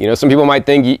 You know, some people might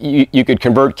think you could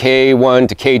convert K1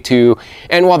 to K2.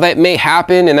 And while that may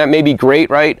happen and that may be great,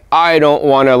 right? I don't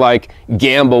want to like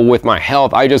gamble with my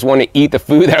health. I just want to eat the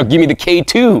food that'll give me the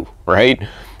K2, right?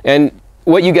 And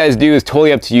what you guys do is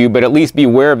totally up to you, but at least be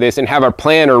aware of this and have a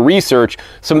plan or research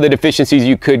some of the deficiencies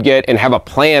you could get and have a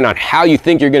plan on how you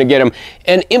think you're going to get them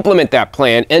and implement that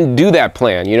plan and do that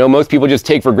plan. You know, most people just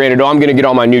take for granted, oh, I'm going to get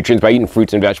all my nutrients by eating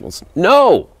fruits and vegetables.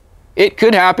 No, it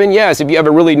could happen, yes, if you have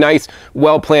a really nice,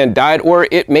 well-planned diet, or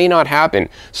it may not happen.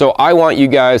 So I want you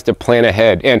guys to plan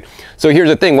ahead. And so here's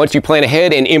the thing, once you plan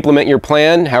ahead and implement your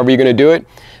plan, however you're going to do it,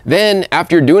 then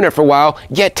after you're doing it for a while,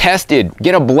 get tested,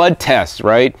 get a blood test,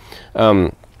 right?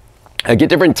 Get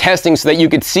different testing so that you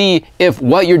could see if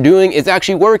what you're doing is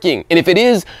actually working. And if it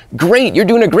is, great, you're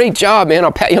doing a great job, man.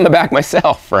 I'll pat you on the back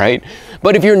myself, right?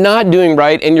 But if you're not doing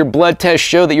right and your blood tests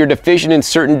show that you're deficient in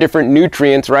certain different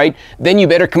nutrients, right, then you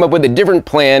better come up with a different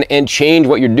plan and change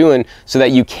what you're doing so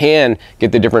that you can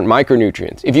get the different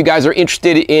micronutrients. If you guys are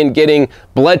interested in getting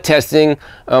blood testing,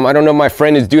 I don't know if my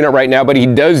friend is doing it right now, but he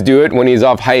does do it when he's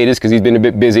off hiatus because he's been a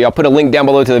bit busy. I'll put a link down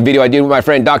below to the video I did with my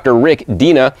friend Dr. Rick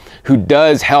Dina, who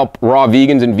does help raw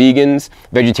vegans and vegans,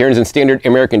 vegetarians and standard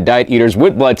American diet eaters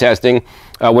with blood testing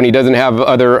when he doesn't have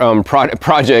other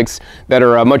projects that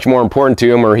are much more important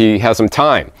to him, or he has some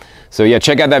time. So yeah,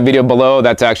 check out that video below.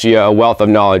 That's actually a wealth of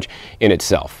knowledge in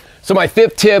itself. So my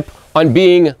fifth tip on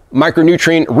being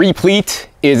micronutrient replete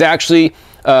is actually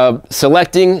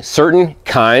selecting certain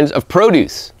kinds of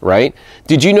produce, right?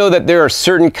 Did you know that there are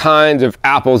certain kinds of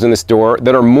apples in the store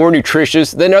that are more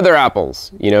nutritious than other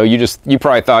apples? You know, you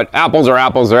probably thought apples are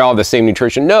apples, they're all the same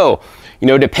nutrition. No, you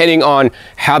know, depending on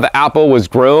how the apple was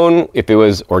grown, if it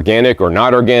was organic or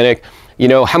not organic, you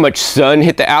know, how much sun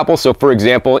hit the apple. So for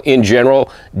example, in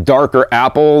general, darker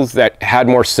apples that had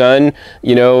more sun,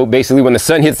 you know, basically when the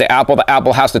sun hits the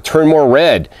apple has to turn more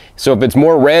red. So if it's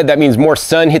more red, that means more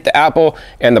sun hit the apple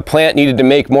and the plant needed to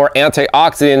make more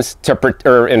antioxidants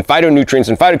and phytonutrients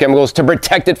and phytochemicals to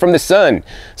protect it from the sun.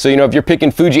 So, you know, if you're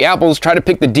picking Fuji apples, try to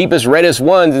pick the deepest, reddest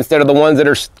ones instead of the ones that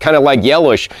are kind of like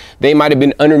yellowish. They might have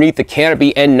been underneath the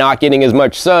canopy and not getting as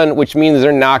much sun, which means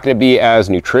they're not going to be as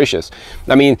nutritious.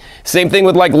 I mean, same thing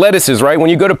with like lettuces, right? When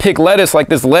you go to pick lettuce, like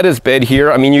this lettuce bed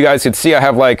here, I mean, you guys could see I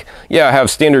have like, yeah, I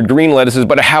have standard green lettuces,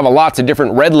 but I have lots of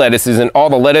different red lettuces, and all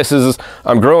the lettuces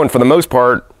I'm growing for the most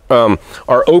part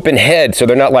are open head, so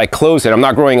they're not like closed head. I'm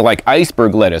not growing like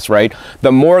iceberg lettuce, right?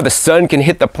 The more the sun can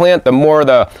hit the plant, the more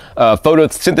the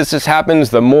photosynthesis happens,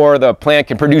 the more the plant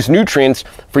can produce nutrients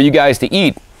for you guys to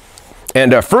eat.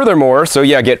 And furthermore, so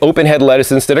yeah, get open head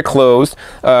lettuce instead of closed.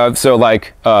 So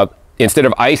like instead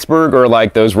of iceberg or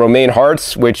like those romaine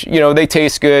hearts, which, you know, they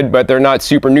taste good, but they're not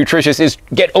super nutritious, is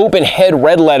get open head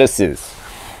red lettuces.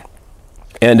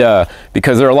 And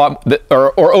because there are a lot,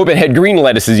 or open head green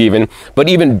lettuces even, but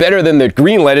even better than the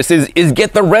green lettuces is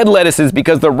get the red lettuces,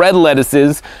 because the red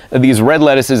lettuces, these red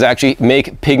lettuces actually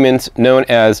make pigments known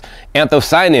as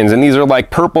anthocyanins, and these are like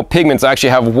purple pigments. I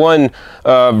actually have one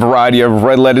variety of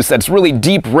red lettuce that's really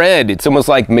deep red. It's almost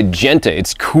like magenta.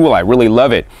 It's cool. I really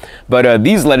love it. But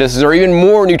these lettuces are even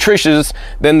more nutritious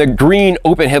than the green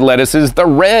open head lettuces, the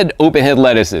red open head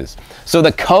lettuces. So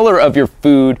the color of your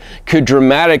food could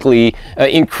dramatically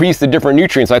increase the different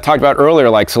nutrients I talked about earlier,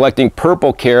 like selecting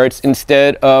purple carrots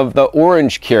instead of the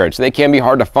orange carrots. They can be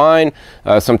hard to find.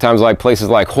 Sometimes like places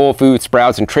like Whole Foods,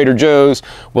 Sprouts, and Trader Joe's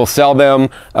will sell them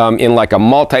in like a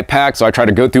multi-pack. So I try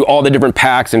to go through all the different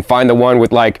packs and find the one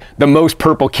with like the most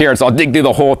purple carrots. I'll dig through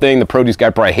the whole thing. The produce guy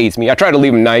probably hates me. I try to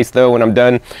leave them nice though when I'm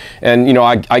done. And you know,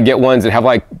 I get ones that have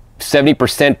like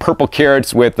 70% purple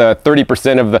carrots with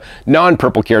 30% of the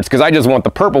non-purple carrots, because I just want the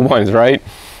purple ones, right?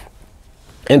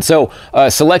 And so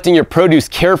selecting your produce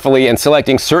carefully and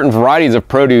selecting certain varieties of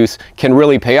produce can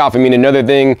really pay off. I mean, another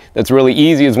thing that's really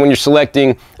easy is when you're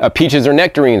selecting peaches or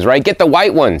nectarines, right? Get the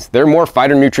white ones. They're more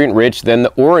phytonutrient rich than the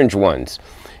orange ones.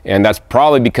 And that's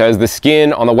probably because the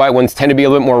skin on the white ones tend to be a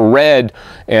little bit more red,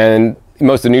 and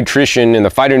most of the nutrition and the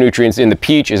phytonutrients in the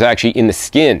peach is actually in the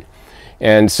skin.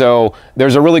 And so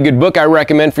there's a really good book I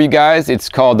recommend for you guys. It's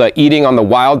called Eating on the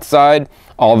Wild Side.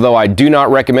 Although I do not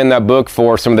recommend that book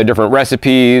for some of the different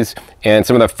recipes and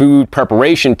some of the food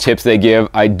preparation tips they give,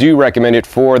 I do recommend it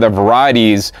for the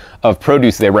varieties of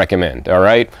produce they recommend, all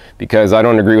right? Because I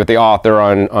don't agree with the author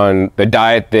on the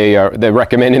diet they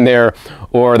recommend in there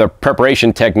or the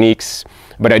preparation techniques,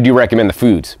 but I do recommend the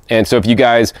foods. And so if you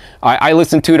guys, I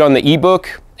listen to it on the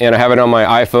ebook, and I have it on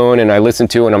my iPhone, and I listen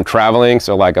to it when I'm traveling.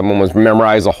 So like I'm almost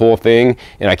memorized the whole thing,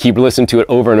 and I keep listening to it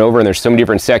over and over, and there's so many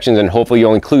different sections, and hopefully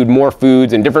you'll include more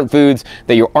foods and different foods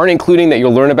that you aren't including that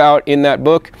you'll learn about in that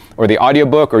book or the audio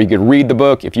book, or you could read the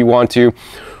book if you want to.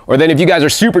 Or then if you guys are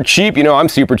super cheap, you know, I'm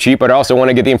super cheap, but I also want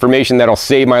to get the information that'll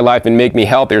save my life and make me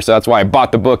healthier. So that's why I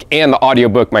bought the book and the audio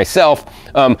book myself.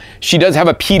 She does have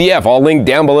a PDF. I'll link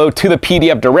down below to the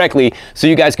PDF directly, so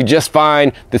you guys could just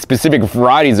find the specific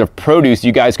varieties of produce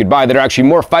you guys could buy that are actually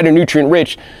more phytonutrient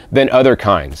rich than other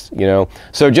kinds, you know.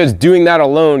 So just doing that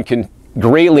alone can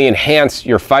greatly enhance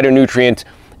your phytonutrient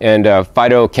and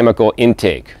phytochemical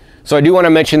intake. So I do want to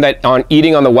mention that on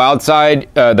Eating on the Wild Side,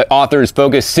 the author is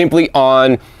focused simply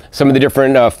on some of the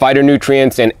different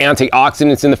phytonutrients and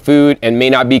antioxidants in the food, and may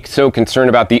not be so concerned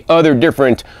about the other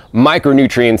different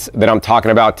micronutrients that I'm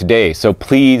talking about today. So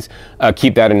please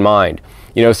keep that in mind.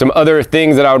 You know, some other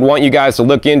things that I would want you guys to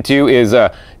look into is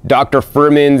Dr.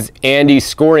 Fuhrman's ANDI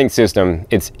scoring system.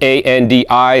 It's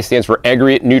ANDI, stands for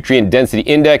Aggregate Nutrient Density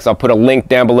Index. I'll put a link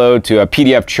down below to a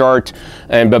PDF chart.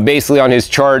 But basically on his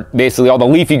chart, basically all the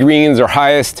leafy greens are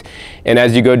highest, and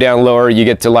as you go down lower, you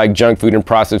get to like junk food and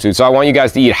processed food. So I want you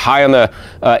guys to eat high on the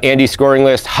ANDI scoring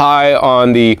list, high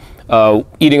on the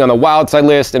Eating on the Wild Side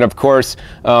list, and of course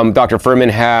Dr. Fuhrman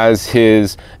has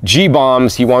his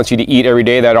G-bombs he wants you to eat every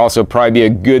day. That also probably be a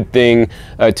good thing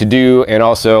to do. And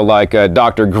also like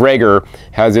Dr. Greger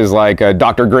has his like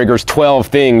Dr. Greger's 12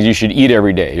 things you should eat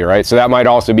every day, right? So that might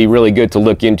also be really good to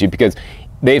look into, because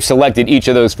they've selected each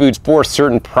of those foods for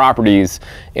certain properties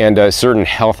and certain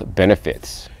health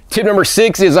benefits. Tip number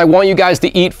 6 is I want you guys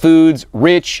to eat foods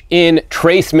rich in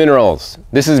trace minerals.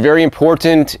 This is very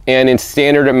important, and in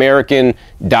standard American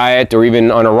diet, or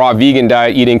even on a raw vegan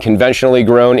diet, eating conventionally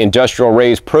grown industrial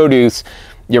raised produce,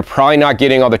 you're probably not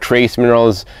getting all the trace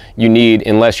minerals you need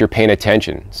unless you're paying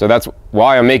attention. So that's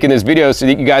why I'm making this video, so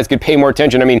that you guys could pay more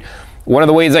attention. I mean, one of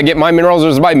the ways I get my minerals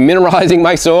is by mineralizing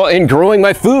my soil and growing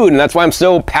my food. And that's why I'm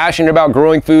so passionate about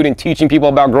growing food and teaching people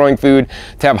about growing food,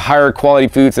 to have higher quality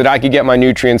foods so that I could get my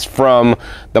nutrients from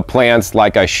the plants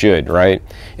like I should, right?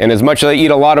 And as much as I eat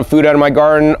a lot of food out of my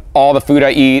garden, all the food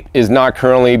I eat is not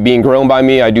currently being grown by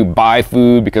me. I do buy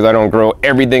food because I don't grow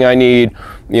everything I need.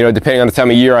 You know, depending on the time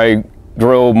of year, I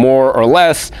grow more or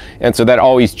less, and so that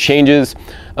always changes.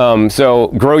 So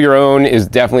grow your own is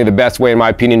definitely the best way, in my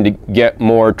opinion, to get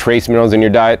more trace minerals in your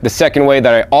diet. The second way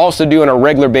that I also do on a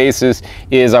regular basis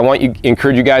is I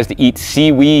encourage you guys to eat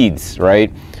seaweeds,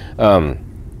 right?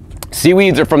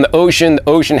 Seaweeds are from the ocean. The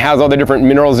ocean has all the different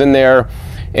minerals in there,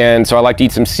 And so I like to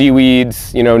eat some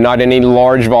seaweeds, you know, not in any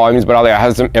large volumes, but I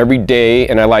have some every day.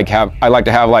 And I like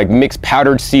to have like mixed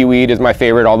powdered seaweed is my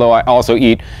favorite, although I also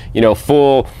eat, you know,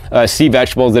 full sea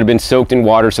vegetables that have been soaked in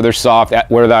water so they're soft,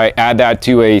 whether I add that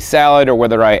to a salad or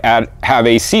whether I have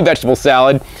a sea vegetable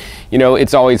salad. You know,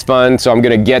 it's always fun. So I'm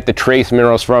going to get the trace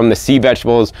minerals from the sea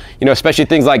vegetables, you know, especially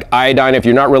things like iodine. If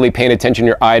you're not really paying attention to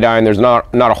your iodine, there's not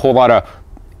a whole lot of,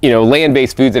 you know,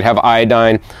 land-based foods that have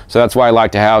iodine. So that's why I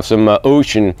like to have some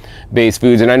ocean-based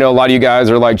foods. And I know a lot of you guys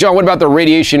are like, John, what about the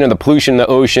radiation and the pollution in the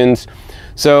oceans?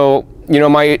 So, you know,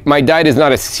 my diet is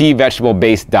not a sea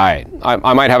vegetable-based diet.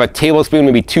 I might have a tablespoon,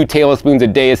 maybe 2 tablespoons a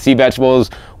day of sea vegetables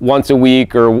once a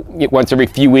week, or once every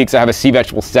few weeks I have a sea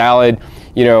vegetable salad.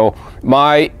 You know,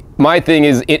 my thing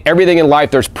is, everything in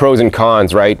life, there's pros and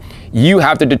cons, right? You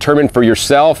have to determine for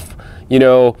yourself, you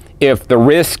know, if the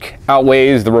risk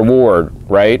outweighs the reward,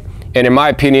 right? And in my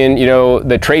opinion, you know,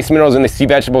 the trace minerals in the sea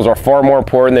vegetables are far more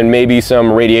important than maybe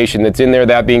some radiation that's in there.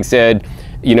 That being said,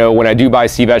 you know, when I do buy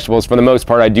sea vegetables, for the most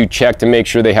part, I do check to make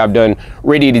sure they have done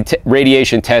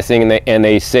radiation testing, and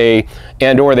they say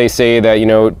that, you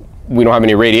know, we don't have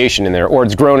any radiation in there, or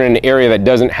it's grown in an area that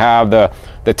doesn't have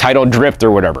the tidal drift or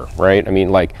whatever, right? I mean,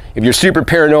 like, if you're super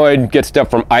paranoid, get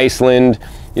stuff from Iceland.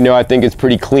 You know, I think it's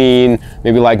pretty clean,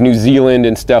 maybe like New Zealand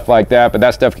and stuff like that, but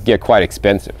that stuff could get quite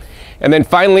expensive. And then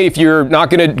finally, if you're not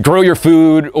going to grow your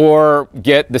food or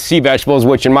get the sea vegetables,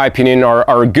 which in my opinion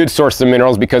are a good source of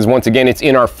minerals, because once again, it's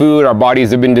in our food, our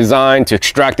bodies have been designed to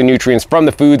extract the nutrients from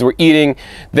the foods we're eating,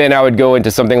 then I would go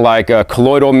into something like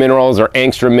colloidal minerals or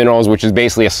angstrom minerals, which is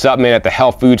basically a supplement at the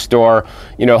health food store.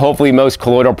 You know, hopefully most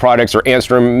colloidal products or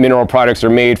angstrom mineral products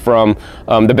are made from,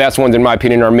 the best ones in my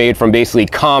opinion are made from basically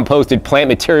composted plant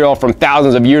material from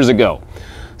thousands of years ago.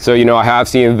 So, you know, I have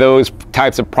seen those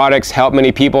types of products help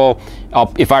many people.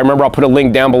 If I remember, I'll put a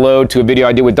link down below to a video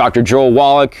I did with Dr. Joel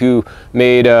Wallach, who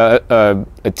made a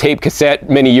tape cassette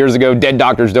many years ago, Dead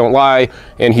Doctors Don't Lie,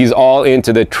 and he's all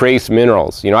into the trace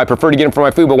minerals. You know, I prefer to get them from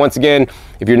my food, but once again,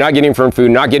 if you're not getting from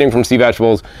food, not getting from sea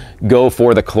vegetables, go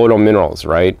for the colloidal minerals,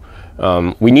 right?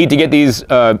 We need to get these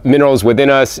minerals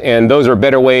within us, and those are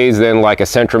better ways than like a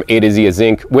Centrum A to Z, a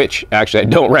zinc, which actually I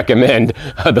don't recommend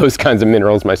those kinds of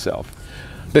minerals myself.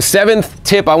 The 7th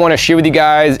tip I want to share with you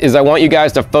guys is I want you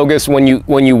guys to focus when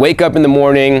you wake up in the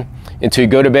morning until you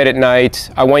go to bed at night.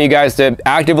 I want you guys to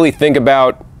actively think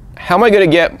about, how am I going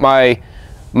to get my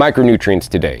micronutrients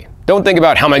today? Don't think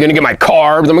about, how am I going to get my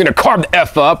carbs? I'm going to carb the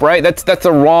F up, right? That's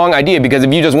the wrong idea, because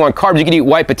if you just want carbs, you can eat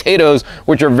white potatoes,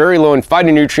 which are very low in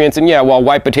phytonutrients. And yeah, while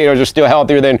white potatoes are still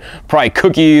healthier than probably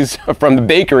cookies from the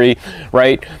bakery,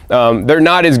 right? They're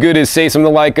not as good as, say,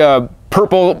 something like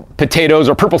purple potatoes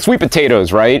or purple sweet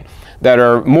potatoes, right? That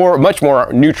are much more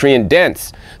nutrient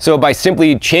dense. So by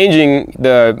simply changing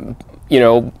the, you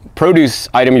know, produce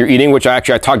item you're eating, which I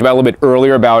talked about a little bit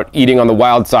earlier about eating on the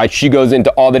wild side. She goes into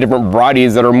all the different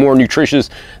varieties that are more nutritious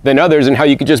than others, and how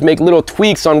you can just make little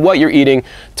tweaks on what you're eating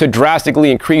to drastically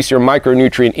increase your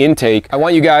micronutrient intake. I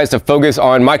want you guys to focus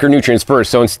on micronutrients first.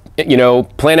 So, you know,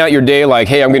 plan out your day like,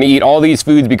 hey, I'm going to eat all these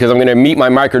foods because I'm going to meet my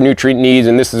micronutrient needs,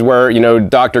 and this is where, you know,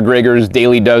 Dr. Greger's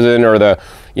Daily Dozen or the,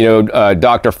 you know,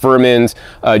 Dr. Furman's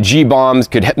G-Bombs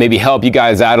could maybe help you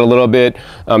guys out a little bit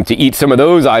to eat some of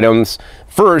those items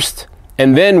first,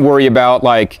 and then worry about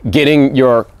like getting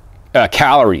your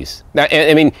calories. Now,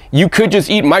 I mean, you could just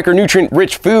eat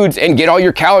micronutrient-rich foods and get all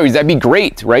your calories. That'd be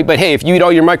great, right? But hey, if you eat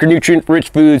all your micronutrient-rich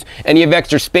foods and you have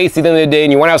extra space at the end of the day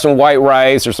and you want to have some white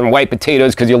rice or some white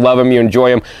potatoes because you love them, you enjoy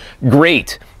them,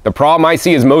 great. The problem I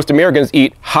see is most Americans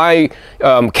eat high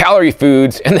calorie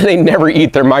foods and then they never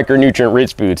eat their micronutrient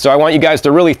rich foods. So I want you guys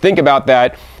to really think about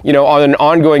that, you know, on an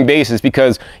ongoing basis,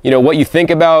 because, you know, what you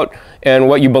think about and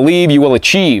what you believe you will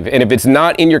achieve. And if it's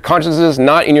not in your consciousness,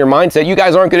 not in your mindset, you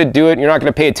guys aren't going to do it. You're not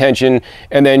going to pay attention.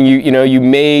 And then you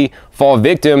may fall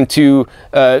victim to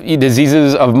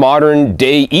diseases of modern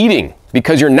day eating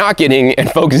because you're not getting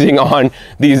and focusing on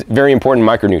these very important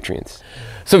micronutrients.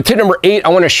 So tip number 8, I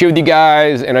want to share with you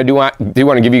guys, and I do want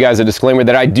to give you guys a disclaimer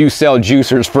that I do sell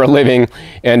juicers for a living,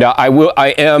 and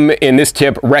I am in this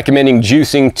tip recommending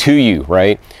juicing to you,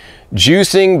 right?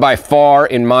 Juicing by far,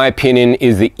 in my opinion,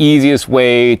 is the easiest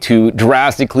way to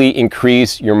drastically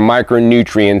increase your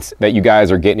micronutrients that you guys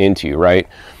are getting into, right?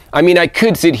 I mean, I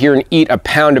could sit here and eat a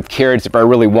pound of carrots if I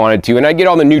really wanted to, and I get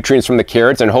all the nutrients from the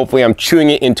carrots, and hopefully I'm chewing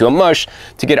it into a mush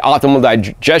to get optimal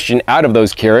digestion out of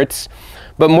those carrots.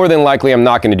 But more than likely, I'm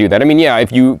not going to do that. I mean, yeah,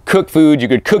 if you cook food, you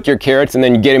could cook your carrots and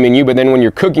then get them in you, but then when you're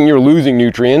cooking, you're losing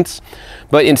nutrients.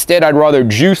 but instead I'd rather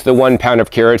juice the 1 pound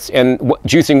of carrots, and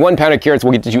juicing 1 pound of carrots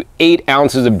will get you 8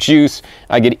 ounces of juice.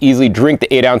 I could easily drink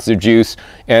the 8 ounces of juice,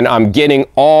 and I'm getting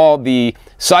all the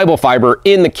soluble fiber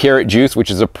in the carrot juice,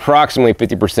 which is approximately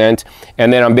 50%,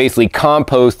 and then I'm basically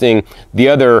composting the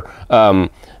other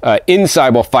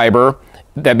insoluble fiber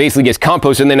that basically gets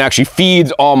composted and then actually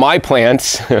feeds all my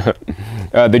plants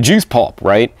the juice pulp,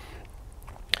 right?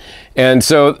 And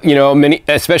so, you know,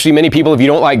 especially many people, if you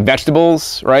don't like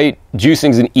vegetables, right, juicing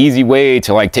is an easy way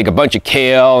to like take a bunch of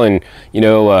kale and, you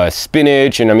know,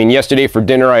 spinach. And I mean, yesterday for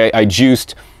dinner, I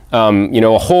juiced, you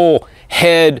know, a whole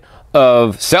head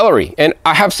of celery. And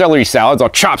I have celery salads. I'll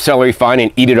chop celery fine and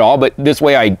eat it all. But this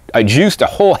way I juiced a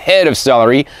whole head of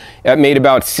celery. That made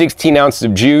about 16 ounces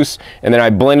of juice. And then I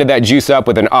blended that juice up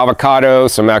with an avocado,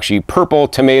 some actually purple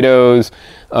tomatoes,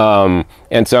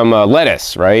 and some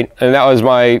lettuce, right? And that was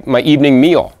my evening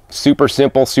meal. Super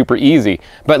simple, super easy.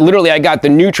 But literally I got the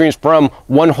nutrients from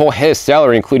one whole head of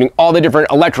celery, including all the different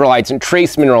electrolytes and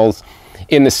trace minerals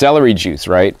in the celery juice,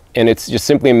 right? And it's just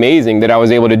simply amazing that I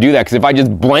was able to do that, because if I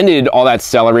just blended all that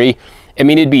celery, I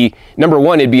mean, it'd be, number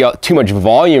one, it'd be too much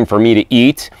volume for me to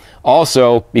eat.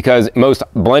 Also, because most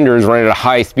blenders run at a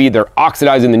high speed, they're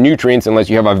oxidizing the nutrients unless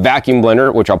you have a vacuum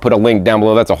blender, which I'll put a link down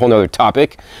below. That's a whole nother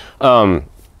topic.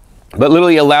 But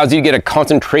literally allows you to get a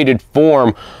concentrated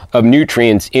form of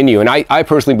nutrients in you. And I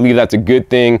personally believe that's a good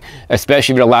thing,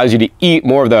 especially if it allows you to eat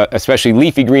more of the, especially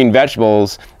leafy green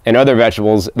vegetables and other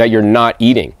vegetables that you're not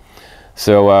eating.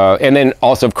 So, and then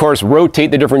also, of course,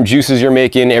 rotate the different juices you're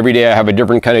making. Every day I have a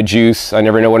different kind of juice. I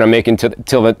never know what I'm making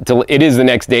till it is the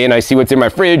next day, and I see what's in my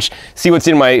fridge, see what's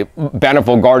in my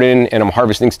bountiful garden, and I'm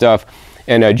harvesting stuff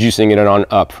and juicing it on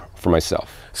up for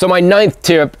myself. So my 9th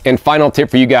tip and final tip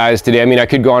for you guys today, I mean, I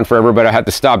could go on forever, but I had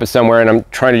to stop it somewhere, and I'm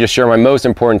trying to just share my most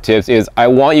important tips, is I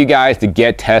want you guys to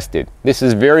get tested. This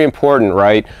is very important,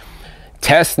 right?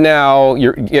 Test now,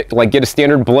 get a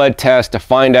standard blood test to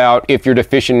find out if you're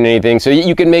deficient in anything so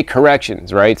you can make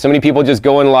corrections, right? So many people just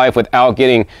go in life without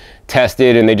getting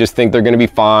tested, and they just think they're gonna be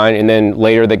fine, and then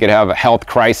later they could have a health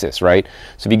crisis, right?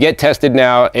 So if you get tested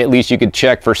now, at least you could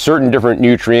check for certain different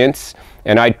nutrients.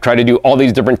 And I try to do all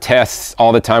these different tests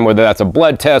all the time, whether that's a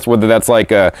blood test, whether that's like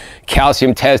a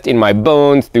calcium test in my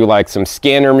bones through like some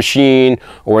scanner machine,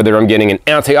 or whether I'm getting an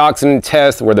antioxidant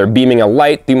test where they're beaming a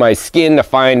light through my skin to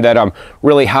find that I'm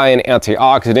really high in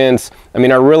antioxidants. I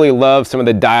mean, I really love some of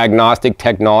the diagnostic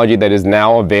technology that is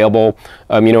now available,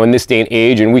 you know, in this day and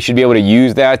age, and we should be able to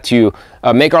use that to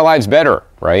make our lives better,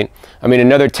 right? I mean,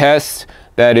 another test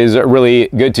that is really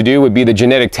good to do would be the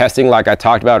genetic testing, like I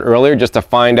talked about earlier, just to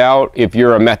find out if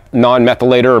you're a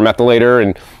non-methylator or methylator,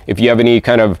 and if you have any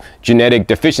kind of genetic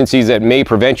deficiencies that may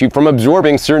prevent you from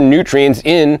absorbing certain nutrients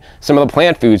in some of the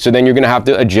plant foods. So then you're going to have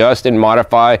to adjust and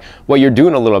modify what you're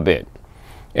doing a little bit.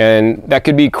 And that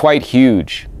could be quite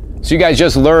huge. So you guys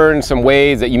just learned some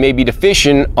ways that you may be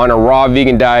deficient on a raw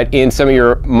vegan diet in some of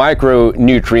your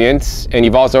micronutrients. And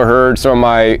you've also heard some of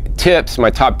my tips, my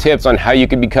top tips on how you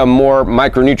can become more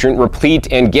micronutrient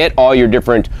replete and get all your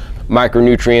different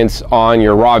micronutrients on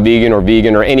your raw vegan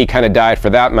or any kind of diet for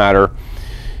that matter.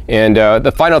 And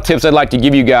the final tips I'd like to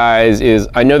give you guys is,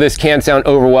 I know this can sound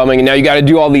overwhelming and now you got to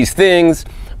do all these things,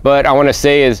 but I want to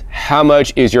say is, how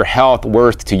much is your health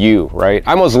worth to you, right?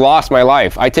 I almost lost my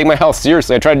life. I take my health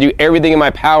seriously. I try to do everything in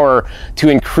my power to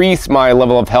increase my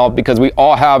level of health, because we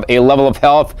all have a level of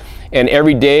health, and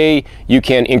every day you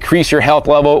can increase your health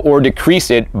level or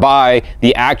decrease it by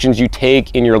the actions you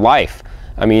take in your life.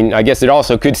 I mean, I guess it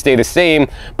also could stay the same,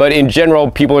 but in general,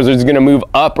 people are just going to move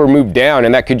up or move down,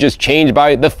 and that could just change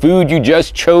by the food you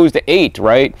just chose to eat,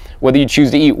 right? Whether you choose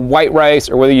to eat white rice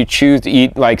or whether you choose to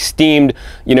eat like steamed,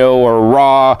 you know, or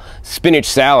raw spinach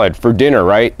salad for dinner,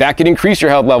 right? That could increase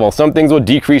your health level. Some things will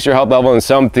decrease your health level, and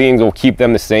some things will keep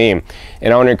them the same.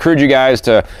 And I want to encourage you guys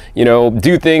to, you know,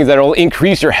 do things that will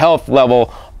increase your health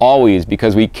level always,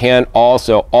 because we can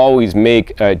also always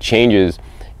make changes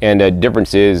and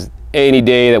differences. Any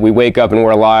day that we wake up and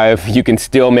we're alive, you can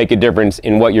still make a difference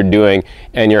in what you're doing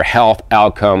and your health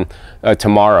outcome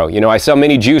tomorrow. You know, I sell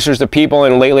many juicers to people,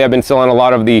 and lately I've been selling a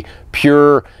lot of the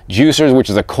pure juicers, which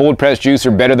is a cold pressed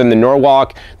juicer better than the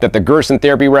Norwalk that the Gerson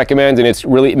therapy recommends. And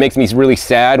it makes me really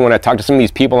sad when I talk to some of these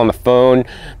people on the phone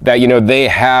that, you know, they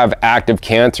have active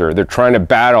cancer. They're trying to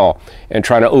battle and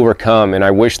trying to overcome, and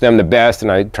I wish them the best,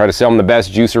 and I try to sell them the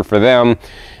best juicer for them.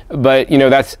 But, you know,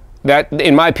 that,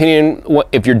 in my opinion,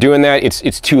 if you're doing that,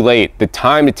 it's too late. The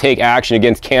time to take action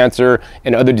against cancer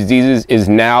and other diseases is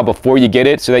now, before you get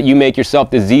it, so that you make yourself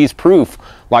disease proof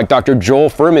like Dr. Joel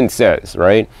Fuhrman says,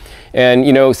 right? And,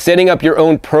 you know, setting up your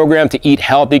own program to eat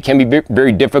healthy can be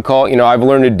very difficult. You know, I've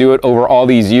learned to do it over all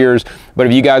these years. But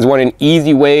if you guys want an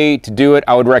easy way to do it,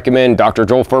 I would recommend Dr.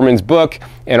 Joel Fuhrman's book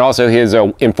and also his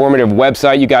informative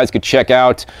website you guys could check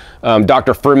out,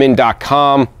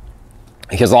 drfuhrman.com.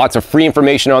 He has lots of free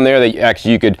information on there that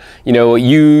actually you could, you know,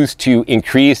 use to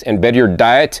increase and better your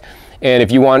diet. And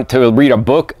if you want to read a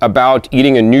book about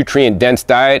eating a nutrient-dense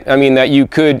diet, I mean, that you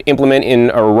could implement in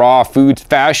a raw food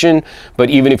fashion, but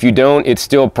even if you don't, it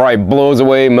still probably blows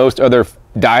away most other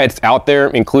diets out there,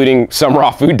 including some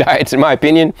raw food diets, in my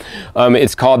opinion.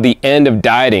 It's called The End of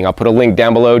Dieting. I'll put a link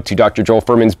down below to Dr. Joel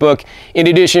Fuhrman's book. In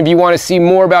addition, if you want to see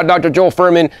more about Dr. Joel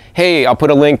Fuhrman, hey, I'll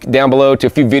put a link down below to a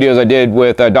few videos I did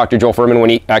with Dr. Joel Fuhrman when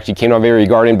he actually came to my very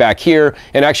garden back here,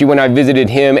 and actually when I visited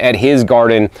him at his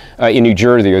garden in New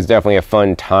Jersey. It was definitely a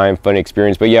fun time, fun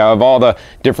experience. But yeah, of all the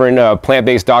different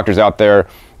plant-based doctors out there,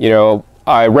 you know,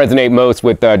 I resonate most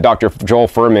with Dr. Joel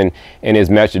Fuhrman and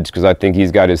his message, because I think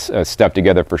he's got his stuff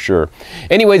together for sure.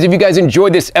 Anyways, if you guys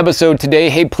enjoyed this episode today,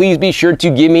 hey, please be sure to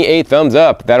give me a thumbs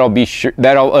up. That'll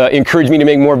encourage me to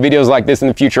make more videos like this in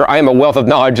the future. I am a wealth of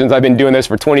knowledge since I've been doing this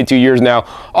for 22 years now.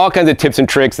 All kinds of tips and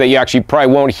tricks that you actually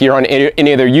probably won't hear on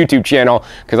any other YouTube channel,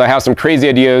 because I have some crazy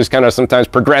ideas, kind of sometimes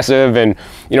progressive and,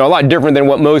 you know, a lot different than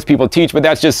what most people teach. But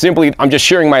that's just simply, I'm just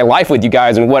sharing my life with you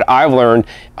guys and what I've learned,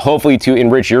 hopefully to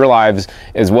enrich your lives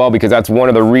as well, because that's one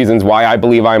of the reasons why I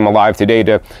believe I'm alive today,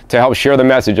 to help share the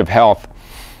message of health.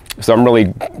 So I'm really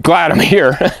glad I'm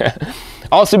here.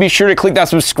 Also, be sure to click that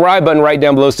subscribe button right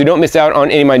down below so you don't miss out on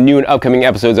any of my new and upcoming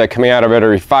episodes that are coming out of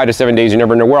every 5 to 7 days. You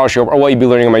never know where I'll show up or what you'll be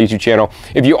learning on my YouTube channel.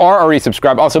 If you are already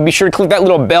subscribed, also be sure to click that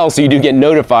little bell so you do get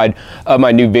notified of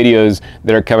my new videos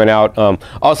that are coming out.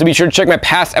 Also, be sure to check my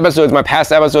past episodes. My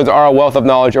past episodes are a wealth of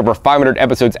knowledge, over 500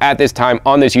 episodes at this time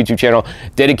on this YouTube channel,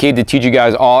 dedicated to teach you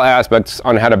guys all aspects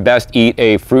on how to best eat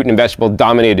a fruit and vegetable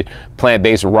dominated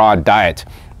plant-based raw diet.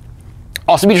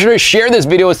 Also, be sure to share this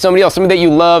video with somebody else, somebody that you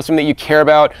love, somebody that you care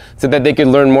about, so that they could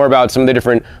learn more about some of the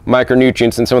different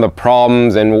micronutrients and some of the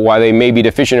problems and why they may be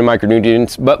deficient in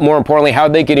micronutrients, but more importantly, how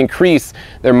they could increase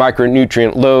their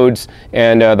micronutrient loads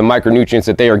and the micronutrients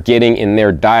that they are getting in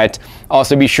their diet.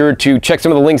 Also, be sure to check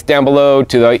some of the links down below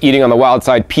to the Eating on the Wild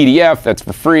Side PDF, that's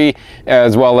for free,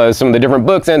 as well as some of the different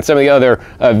books and some of the other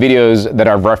videos that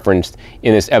I've referenced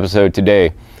in this episode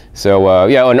today. So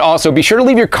yeah, and also be sure to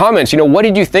leave your comments. You know, what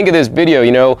did you think of this video?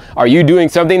 You know, are you doing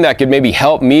something that could maybe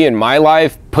help me in my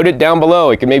life? Put it down below.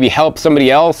 It could maybe help somebody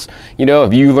else. You know,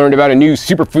 if you learned about a new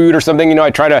superfood or something, you know,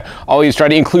 I always try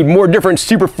to include more different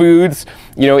superfoods,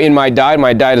 you know, in my diet.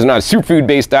 My diet is not a superfood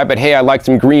based diet, but hey, I like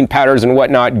some green powders and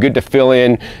whatnot, good to fill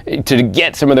in, to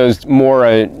get some of those more,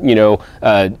 you know,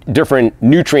 different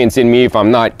nutrients in me if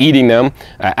I'm not eating them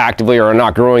actively or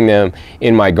not growing them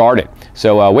in my garden.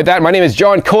 So with that, my name is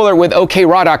John Kohler with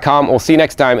okraw.com. We'll see you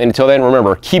next time. And until then,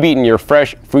 remember, keep eating your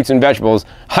fresh fruits and vegetables.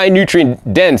 High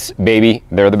nutrient dense, baby.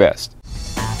 They're the best.